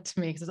ever said to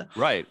me. Because like,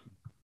 right.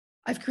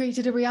 I've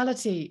created a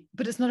reality,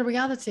 but it's not a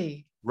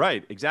reality.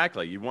 Right.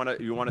 Exactly. You want to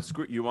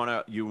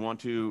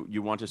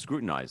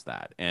scrutinize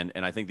that. And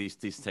I think these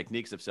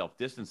techniques of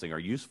self-distancing are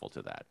useful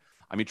to that.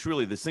 I mean,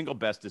 truly, the single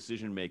best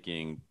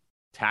decision-making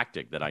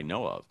tactic that I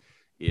know of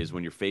is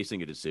when you're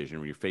facing a decision,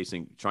 when you're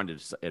trying to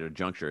at a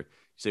juncture, you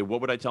say,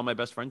 what would I tell my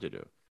best friend to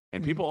do?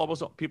 And people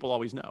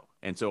always know.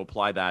 And so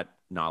apply that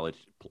knowledge,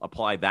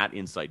 apply that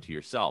insight to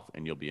yourself,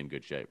 and you'll be in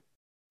good shape.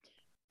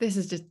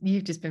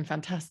 You've just been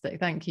fantastic.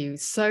 Thank you.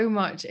 So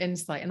much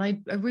insight. And I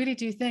really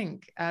do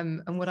think,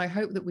 and what I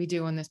hope that we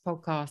do on this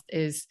podcast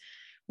is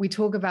we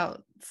talk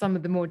about some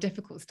of the more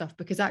difficult stuff,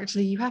 because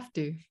actually you have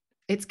to.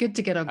 It's good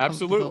to get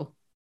uncomfortable.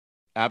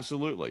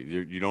 Absolutely.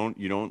 You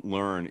don't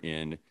learn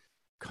in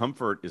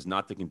comfort is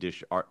not the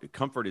condition.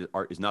 Comfort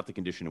is not the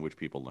condition in which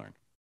people learn.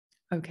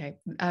 Okay.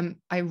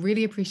 I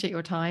really appreciate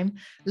your time.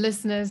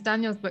 Listeners,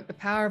 Daniel's book, The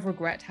Power of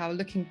Regret, How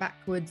Looking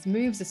Backwards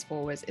Moves Us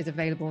Forwards, is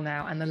available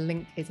now, and the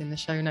link is in the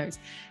show notes.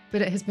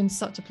 But it has been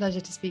such a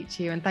pleasure to speak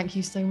to you, and thank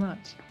you so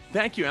much.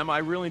 Thank you, Emma. I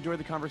really enjoyed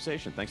the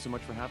conversation. Thanks so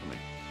much for having me.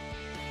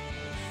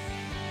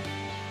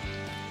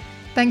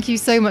 Thank you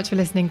so much for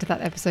listening to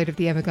that episode of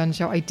The Emma Guns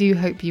Show. I do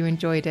hope you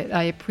enjoyed it.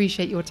 I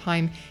appreciate your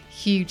time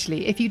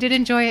hugely. If you did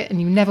enjoy it and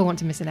you never want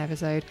to miss an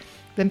episode,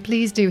 then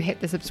please do hit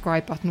the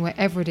subscribe button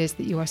wherever it is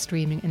that you are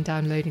streaming and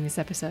downloading this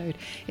episode.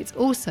 It's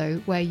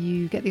also where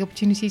you get the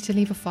opportunity to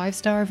leave a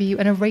 5-star review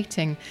and a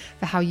rating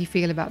for how you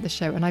feel about the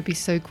show, and I'd be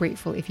so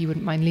grateful if you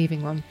wouldn't mind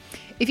leaving one.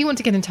 If you want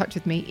to get in touch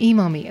with me,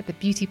 email me at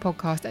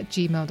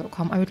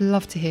thebeautypodcast@gmail.com. I would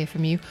love to hear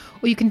from you.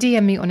 Or you can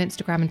DM me on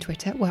Instagram and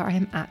Twitter, where I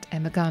am at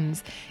Emma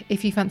Guns.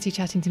 If you fancy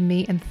chatting to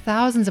me and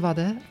thousands of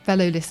other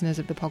fellow listeners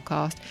of the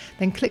podcast,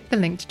 then click the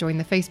link to join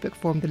the Facebook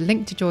forum. The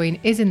link to join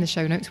is in the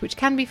show notes, which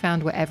can be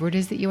found wherever it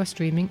is that you are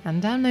streaming and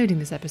downloading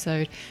this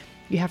episode.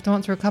 You have to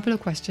answer a couple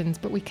of questions,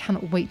 but we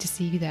cannot wait to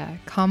see you there.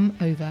 Come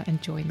over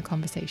and join the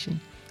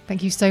conversation.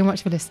 Thank you so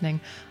much for listening.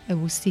 I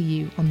will see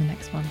you on the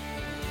next one.